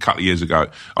that thinks a couple of years ago.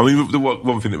 I mean, the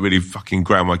one thing that really fucking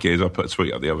ground my gears, I put a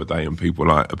tweet up the other day, and people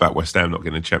about West Ham not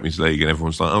getting the Champions League, and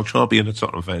everyone's like, "Oh, try being a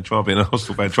Tottenham fan, try being a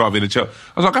Arsenal fan, try being a Chelsea."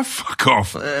 I was like, "Oh, fuck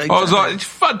off!" Exactly. I was like,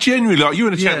 "Fuck, genuinely, like you're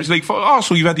in the Champions League for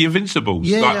Arsenal, you've had the Invincibles."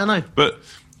 Yeah, like, I know. But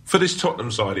for this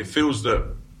Tottenham side, it feels that.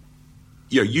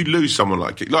 Yeah, you lose someone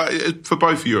like it. Like, for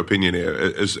both of your opinion here,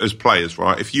 as players,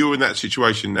 right? If you're in that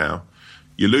situation now,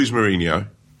 you lose Mourinho.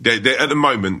 At the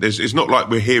moment, it's not like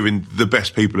we're hearing the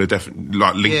best people are definitely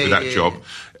linked to that job. Yeah.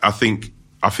 I think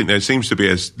there seems to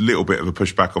be a little bit of a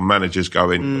pushback on managers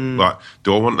going like,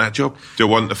 do I want that job? Do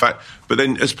I want the fact? But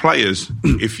then, as players,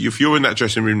 if you're in that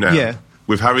dressing room now.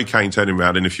 With Harry Kane turning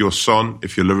around, and if you're Son,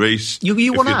 if you're Lloris, if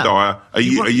you're Dyer, are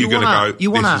you going to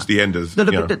go? This is the end of.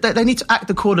 They need to act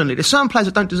accordingly. There's certain players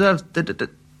that don't deserve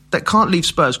that can't leave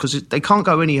Spurs because they can't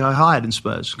go any higher than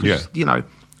Spurs. I'm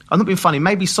not being funny.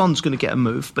 Maybe Son's going to get a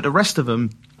move, but the rest of them,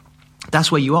 that's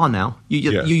where you are now.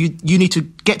 You need to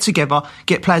get together,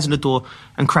 get players in the door,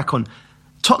 and crack on.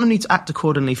 Tottenham need to act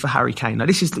accordingly for Harry Kane. Now,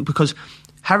 this is because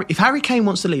if Harry Kane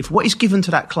wants to leave, what is given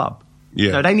to that club?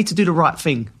 They need to do the right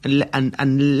thing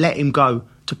and let him go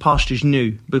to pastures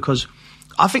new, because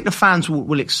I think the fans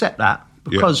will accept that,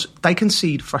 because they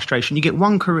concede frustration. You get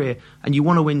one career and you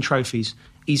want to win trophies.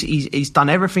 He's done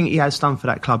everything he has done for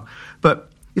that club, but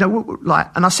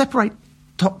and I separate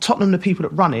Tottenham, the people that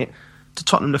run it, to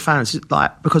Tottenham, the fans,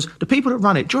 because the people that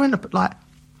run it during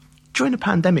the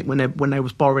pandemic when they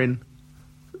was borrowing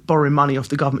money off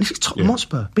the government, this is Tottenham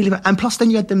Hotspur, believe it, and plus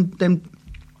then you had them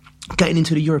getting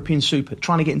into the European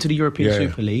trying to get into the European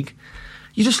Super League.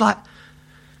 You're just like,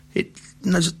 it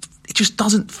just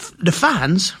doesn't. The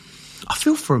fans, I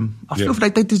feel for them. I feel for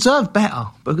them. They deserve better,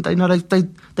 but they know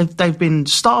they've been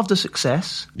starved of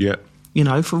success. Yeah.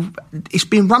 It's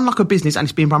being run like a business, and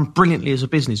it's being run brilliantly as a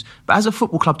business. But as a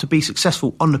football club, to be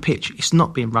successful on the pitch, it's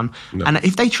not being run. No. And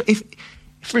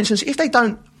for instance, if they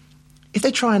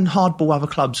try and hardball other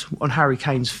clubs on Harry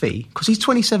Kane's fee, because he's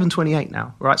 27, 28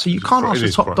 now, right? So you can't ask for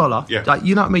top dollar. Yeah. Like,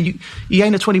 you know what I mean? You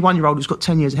ain't a 21-year-old who's got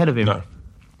 10 years ahead of him. No.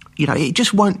 It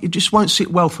just won't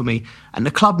sit well for me. And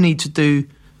the club need to do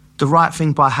the right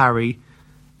thing by Harry,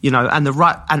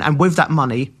 and with that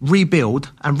money, rebuild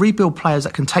players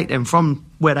that can take them from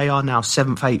where they are now,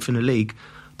 7th, 8th in the league,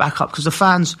 back up. Because the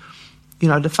fans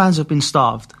have been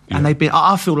starved, and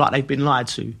I feel like they've been lied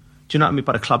to. Do you know what I mean?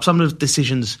 By the club. Some of the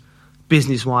decisions,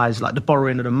 business-wise, like the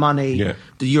borrowing of the money,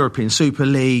 the European Super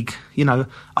League, I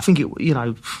think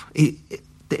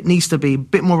it needs to be a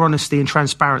bit more honesty and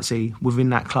transparency within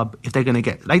that club if they're going to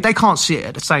get. They can't sit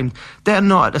at the same. They're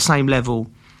not at the same level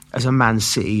as a Man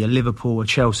City, a Liverpool, a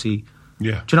Chelsea.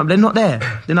 Yeah, do you know? They're not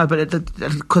there. But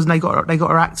because they got to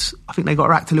act. I think they got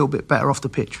to act a little bit better off the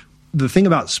pitch. The thing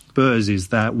about Spurs is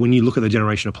that when you look at the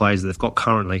generation of players that they've got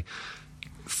currently,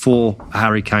 for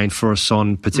Harry Kane, for a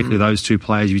Son, particularly those two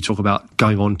players, you talk about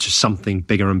going on to something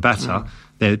bigger and better,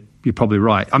 you're probably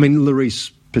right. I mean,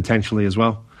 Lloris potentially as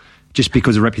well. Just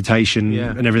because of reputation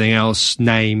and everything else,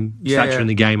 name, stature in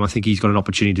the game, I think he's got an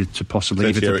opportunity to possibly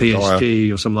leave it to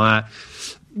PSG or something like that.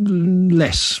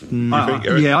 Less.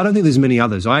 I don't think there's many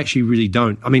others. I actually really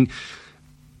don't. I mean,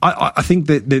 I think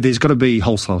that there's got to be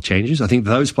wholesale changes. I think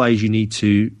those players you need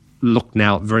to look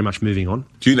now very much moving on.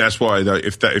 Do you think that's why, though,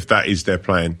 if that is their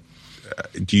plan,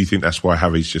 do you think that's why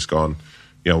Harry's just gone,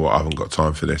 you know what, I haven't got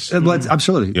time for this? Well,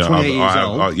 absolutely. 28 years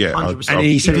old. And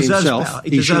he said himself,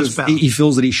 he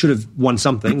feels that he should have won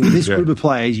something. With this group of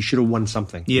players, he should have won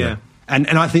something. Yeah. And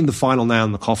I think the final nail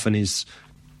in the coffin is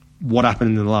what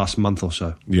happened in the last month or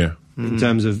so. Yeah. In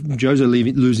terms of Jose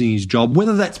losing his job,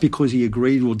 whether that's because he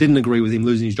agreed or didn't agree with him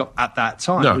losing his job at that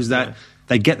time, was that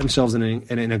they get themselves in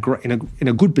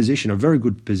a good position, a very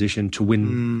good position to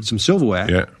win some silverware.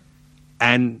 Yeah.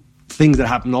 And things that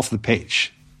happened off the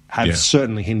pitch have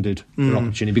certainly hindered their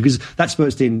opportunity, because that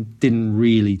Spurs team didn't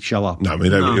really show up. No, I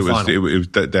mean, it was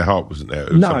their heart wasn't there.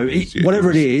 Whatever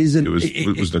it is. It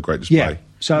was a great display. Yeah.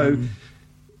 So,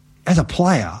 as a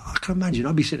player, I can imagine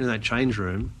I'd be sitting in that change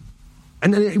room,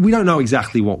 and we don't know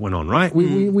exactly what went on, right?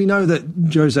 We know that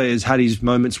Jose has had his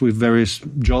moments with various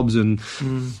jobs and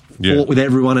fought with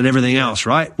everyone and everything else,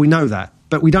 right? We know that.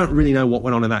 But we don't really know what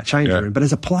went on in that change room. But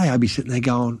as a player, I'd be sitting there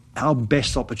going, our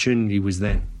best opportunity was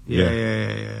then.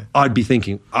 Yeah. I'd be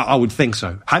thinking, I would think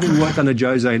so. Having worked under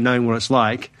Jose and knowing what it's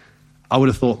like, I would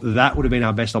have thought that would have been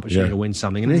our best opportunity to win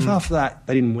something. And if after that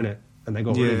they didn't win it and they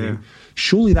got rid of him,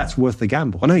 surely that's worth the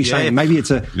gamble. I know you're saying maybe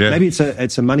it's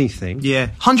a money thing. Yeah,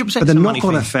 100%. But the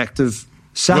knock-on effect of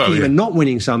sacking him and not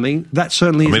winning something, that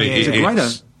certainly is a greater.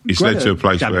 It's led to a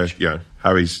place damage. Where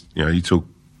Harry's, you talk,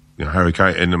 Harry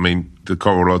Kane, and I mean the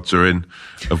coral odds are in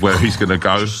of where he's going to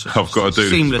go. I've got to do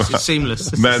seamless. It's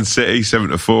seamless. Man City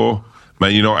 7-4,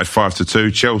 Man United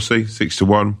 5-2, Chelsea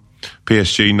 6-1,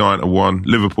 PSG 9-1,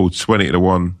 Liverpool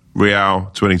 20-1,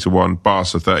 Real 20-1,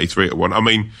 Barca 33-1. I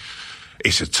mean,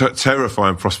 it's a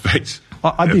terrifying prospect.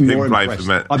 I'd be more impressed.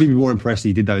 I'd be more impressed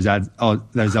he did those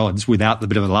odds without the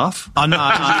bit of a laugh. I know.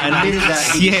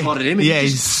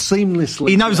 He's seamlessly.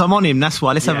 He knows I'm on him. That's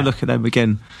why. Let's have a look at them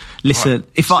again. Listen,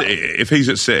 if he's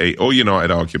at City or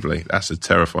United, arguably, that's a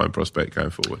terrifying prospect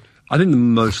going forward. I think the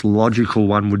most logical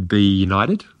one would be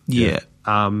United. Yeah.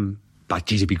 But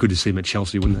geez, it'd be good to see him at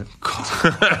Chelsea, wouldn't it?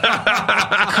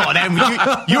 God, Em,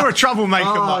 you're a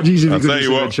troublemaker, mate. Geez, it'd be I'll good tell to you see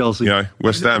him what, at Chelsea.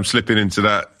 West Ham slipping into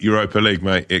that Europa League,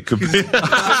 mate. It could be. Make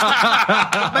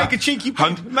a cheeky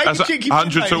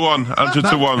 100 to 1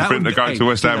 for him to go to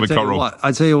West Ham with Coral.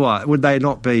 I tell you what, would they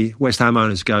not be West Ham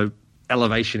owners go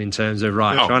elevation in terms of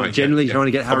trying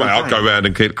to get Harry Kane? I'll go around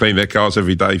and clean their cars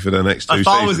every day for the next 2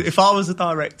 seasons. If I was a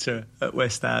director at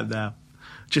West Ham now,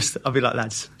 I'll be like,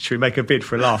 lads, should we make a bid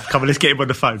for a laugh? Come on, let's get him on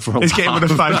the phone. Let's get him on the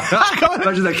phone.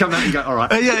 Imagine they come out and go, all right.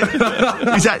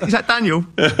 Is that Daniel?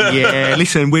 Yeah,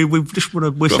 listen, we just want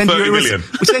to... We'll send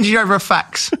you over a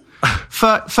fax.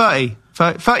 30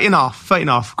 and a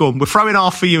half. Go on, we're throwing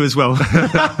half for you as well.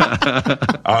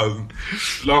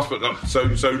 Last but not... So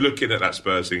looking at that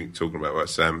Spurs thing, talking about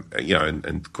West Ham,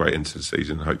 and great into the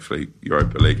season, hopefully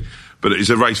Europa League. But it's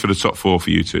a race for the top 4 for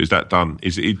you two. Is that done? Do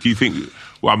you think...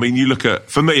 Well, I mean, you look at...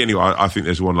 For me, anyway, I think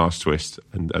there's one last twist.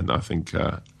 And I think...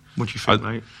 what do you think,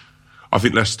 mate? I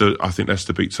think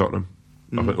Leicester beat Tottenham.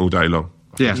 I think all day long.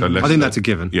 I think that's a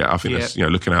given. Yeah, I think that's...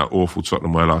 looking at how awful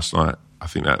Tottenham were last night, I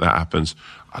think that happens.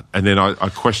 And then I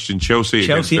question Chelsea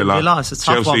against Villa. It's a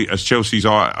tough one. As Chelsea's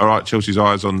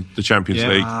eyes on the Champions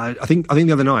League. I think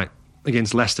the other night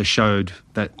against Leicester showed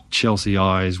that Chelsea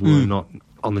eyes were not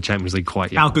on the Champions League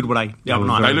quite yet. How good were they? They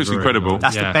looked incredible.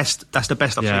 That's the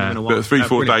best I've seen in a while. But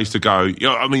 3-4 days to go.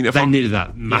 I mean, they needed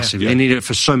that massively. They needed it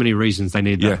for so many reasons. They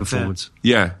needed that performance.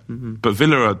 Yeah, but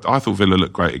Villa, I thought Villa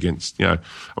looked great against. I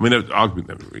mean,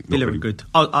 arguably Villa were good.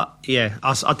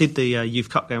 I did the Youth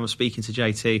Cup game. I was speaking to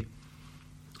JT,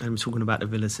 and we were talking about the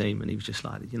Villa team, and he was just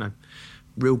like,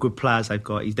 real good players they've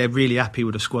got. They're really happy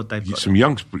with the squad they've got. Some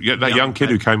young kid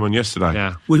who came on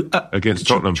yesterday against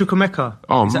Tottenham. Chukwuemeka.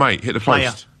 Oh, mate, hit the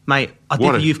post. Mate, I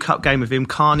did a Youth Cup game with him,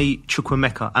 Carney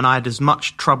Chukwuemeka, and I had as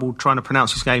much trouble trying to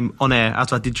pronounce his name on air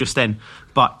as I did just then.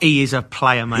 But he is a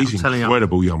player, mate. He's an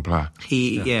incredible young player.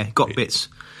 He got bits.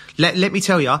 Let me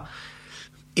tell you,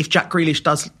 if Jack Grealish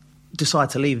does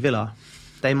decide to leave Villa,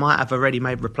 they might have already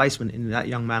made a replacement in that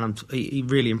young man. He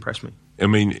really impressed me. I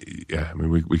mean,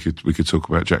 we could talk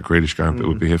about Jack Grealish going, but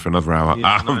we'll be here for another hour.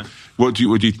 What do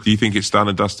you think it's done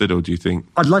and dusted, or do you think?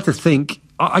 I'd like to think.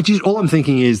 All I'm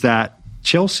thinking is that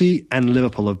Chelsea and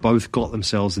Liverpool have both got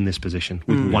themselves in this position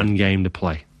with one game to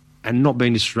play. and not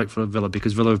being disrespectful of Villa,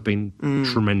 because Villa have been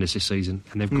tremendous this season,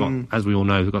 and they've got, as we all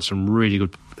know, they've got some really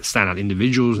good standout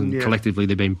individuals, and collectively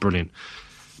they've been brilliant.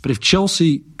 But if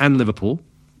Chelsea and Liverpool,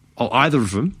 or either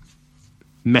of them,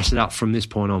 mess it up from this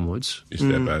point onwards, it's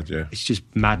that bad, yeah. It's just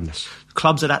madness.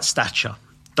 Clubs of that stature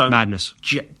don't madness.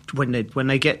 When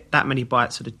they get that many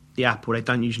bites of the apple, they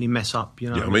don't usually mess up. You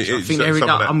know, Yeah, I mean, I think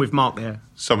I'm with Mark there.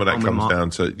 Some of that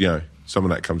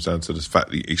comes down to the fact,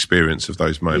 the experience of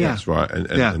those moments, right?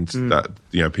 And that,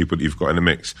 people that you've got in the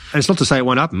mix. And it's not to say it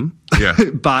won't happen,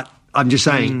 but I'm just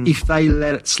saying, if they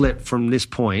let it slip from this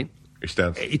point,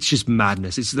 it's just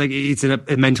madness. It's like it's a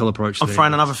mental approach. I'm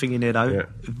throwing another thing in here though. Yeah.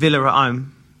 Villa at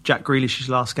home, Jack Grealish's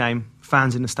last game,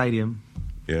 fans in the stadium.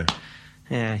 Yeah.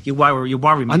 Yeah, you're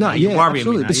worrying me. I know, you're worrying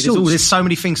absolutely. me. There's so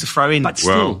many things to throw in. But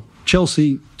still,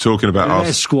 Chelsea talking about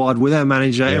their squad, with their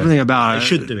manager, everything about they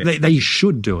should do it. They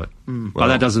should do it. But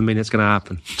that doesn't mean it's going to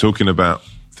happen. Talking about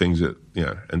things that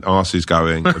and arse is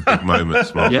going at big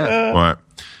moments. Mark. Yeah. Right.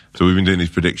 So we've been doing these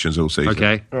predictions all season.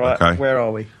 Okay. Right. Okay. Where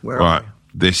are we? Right.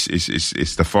 This is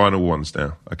it's the final ones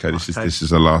now. Okay. This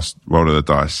is the last roll of the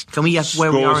dice. Can we have scores,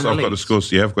 where we are in the I've got the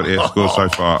scores. Yeah, I've got the scores so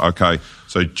far. Okay.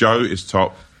 So Joe is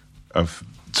top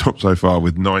so far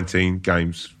with 19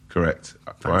 games correct.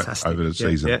 Fantastic. Right over the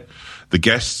season. Yeah. The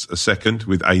guests are second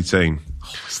with 18.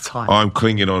 It's tight. I'm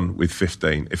clinging on with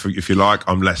 15. If you like,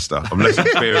 I'm Leicester. I'm less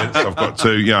experienced. I've got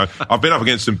two. I've been up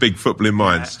against some big footballing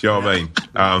minds. Do you know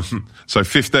what I mean? So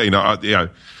 15.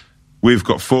 We've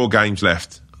got 4 games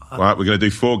left. Right, we're going to do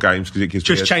 4 games because it gives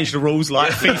just change the rules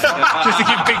like FIFA, just to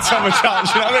give Big Tom a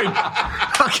chance. You know what I mean?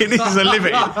 Fucking, this is a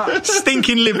liberty,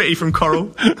 stinking liberty from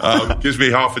Coral. Gives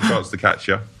me half a chance to catch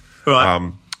you,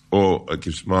 right? Or it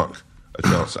gives Mark a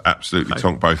chance to absolutely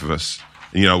tonk both of us.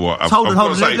 And you know what? Hold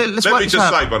on. Let me just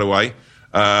say, by the way,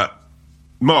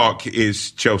 Mark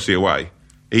is Chelsea away.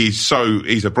 He's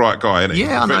a bright guy, isn't he?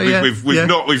 Yeah, I know.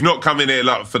 We've not come in here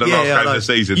for the last game of the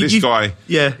season. This guy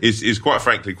is quite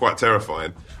frankly quite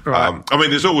terrifying. Right. I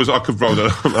mean, there's always I could roll the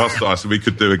last dice and we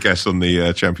could do a guess on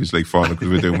the Champions League final because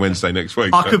we're doing Wednesday next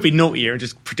week. I could be naughtier and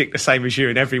just predict the same as you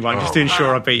and everyone just to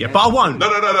ensure I beat you, but I won't. No.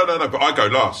 But I go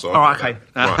last. So all right, okay.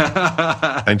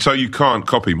 Right. And so you can't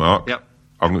copy Mark. Yep.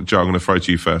 Joe, I'm going to throw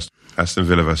to you first. Aston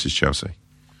Villa versus Chelsea.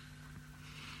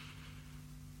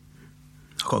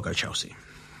 I've got to go Chelsea.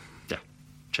 Yeah,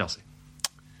 Chelsea.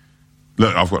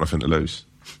 Look, I've got nothing to lose.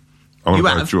 I want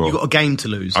to go draw. You've got a game to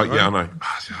lose. Right? Yeah, I know.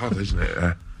 It's hard, isn't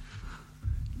it?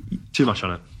 Too much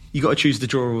on it. You got to choose the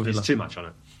draw or Villa. There's too much on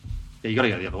it. Yeah, you got to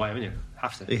go the other way, haven't you?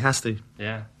 Have to. He has to.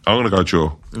 Yeah. I'm going to go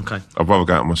draw. Okay. I'd rather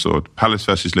go out on my sword. Palace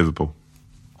versus Liverpool.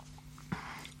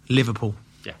 Liverpool.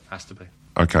 Yeah, has to be.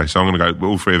 Okay, so I'm going to go.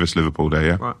 All 3 of us Liverpool there.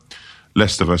 Yeah. Right.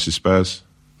 Leicester versus Spurs.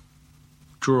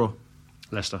 Draw.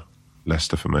 Leicester.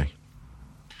 Leicester for me.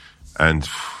 And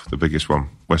the biggest one,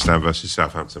 West Ham versus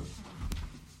Southampton.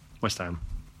 West Ham.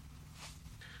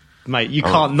 Mate, you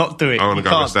can't not do it. I'm going to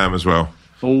go West Ham as well.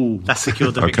 Oh, that's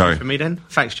secured the victory for me then.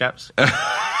 Thanks, chaps.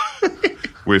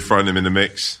 We're throwing them in the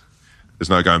mix.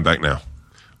 There's no going back now.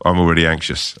 I'm already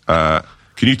anxious. Can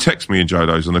you text me and Joe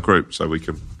those on the group so we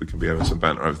can be having some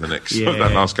banter over the next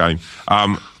that last game?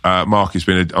 Mark, it's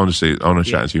been honestly an honour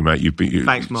chatting to you, mate. You've been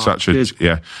thanks, Mark. Such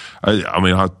a I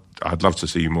mean, I'd love to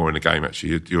see you more in the game.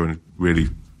 Actually, you're a really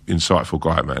insightful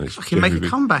guy, man. I can make a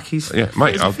comeback. Mate.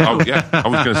 I was going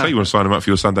to say you want to sign him up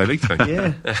for your Sunday League thing.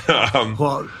 Yeah.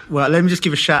 Well, let me just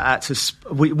give a shout out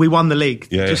to we won the league.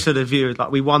 Just so the viewers,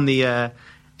 like we won the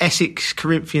Essex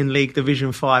Corinthian League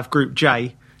Division 5 Group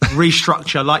J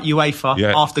restructure like UEFA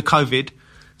after COVID.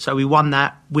 So we won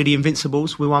that with the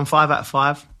Invincibles. We won 5 out of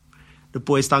 5. The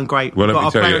boys done great. Well, We've got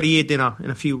our Player of the Year dinner in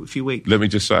a few weeks. Let me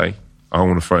just say, I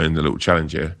want to throw in the little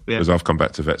challenge here because I've come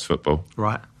back to Vets football.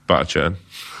 Right. Butter Churn,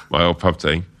 my old pub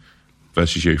team,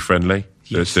 versus you, friendly.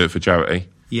 Yes. Let's do it for charity.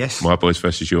 Yes. My boys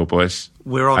versus your boys.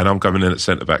 We're on. And I'm coming in at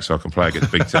centre-back so I can play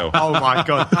against Big Tell. Oh, my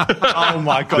God.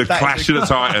 The clash of the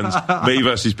Titans, me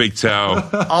versus Big Tell,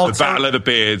 the battle of the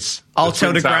beards. I'll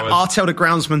tell the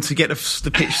groundsman to get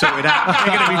the pitch sorted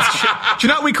out. Do you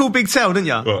know what we call Big Tell, didn't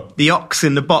you? What? The ox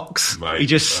in the box. Mate, he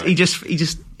just the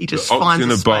finds ox in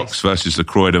the space. box versus the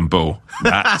Croydon Bull.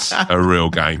 That's a real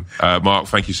game. Mark,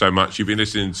 thank you so much. You've been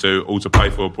listening to All to Play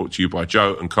For, brought to you by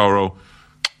Joe and Coral.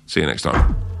 See you next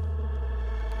time.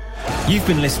 You've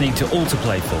been listening to All to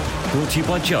Play For, brought to you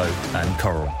by Joe and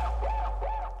Coral.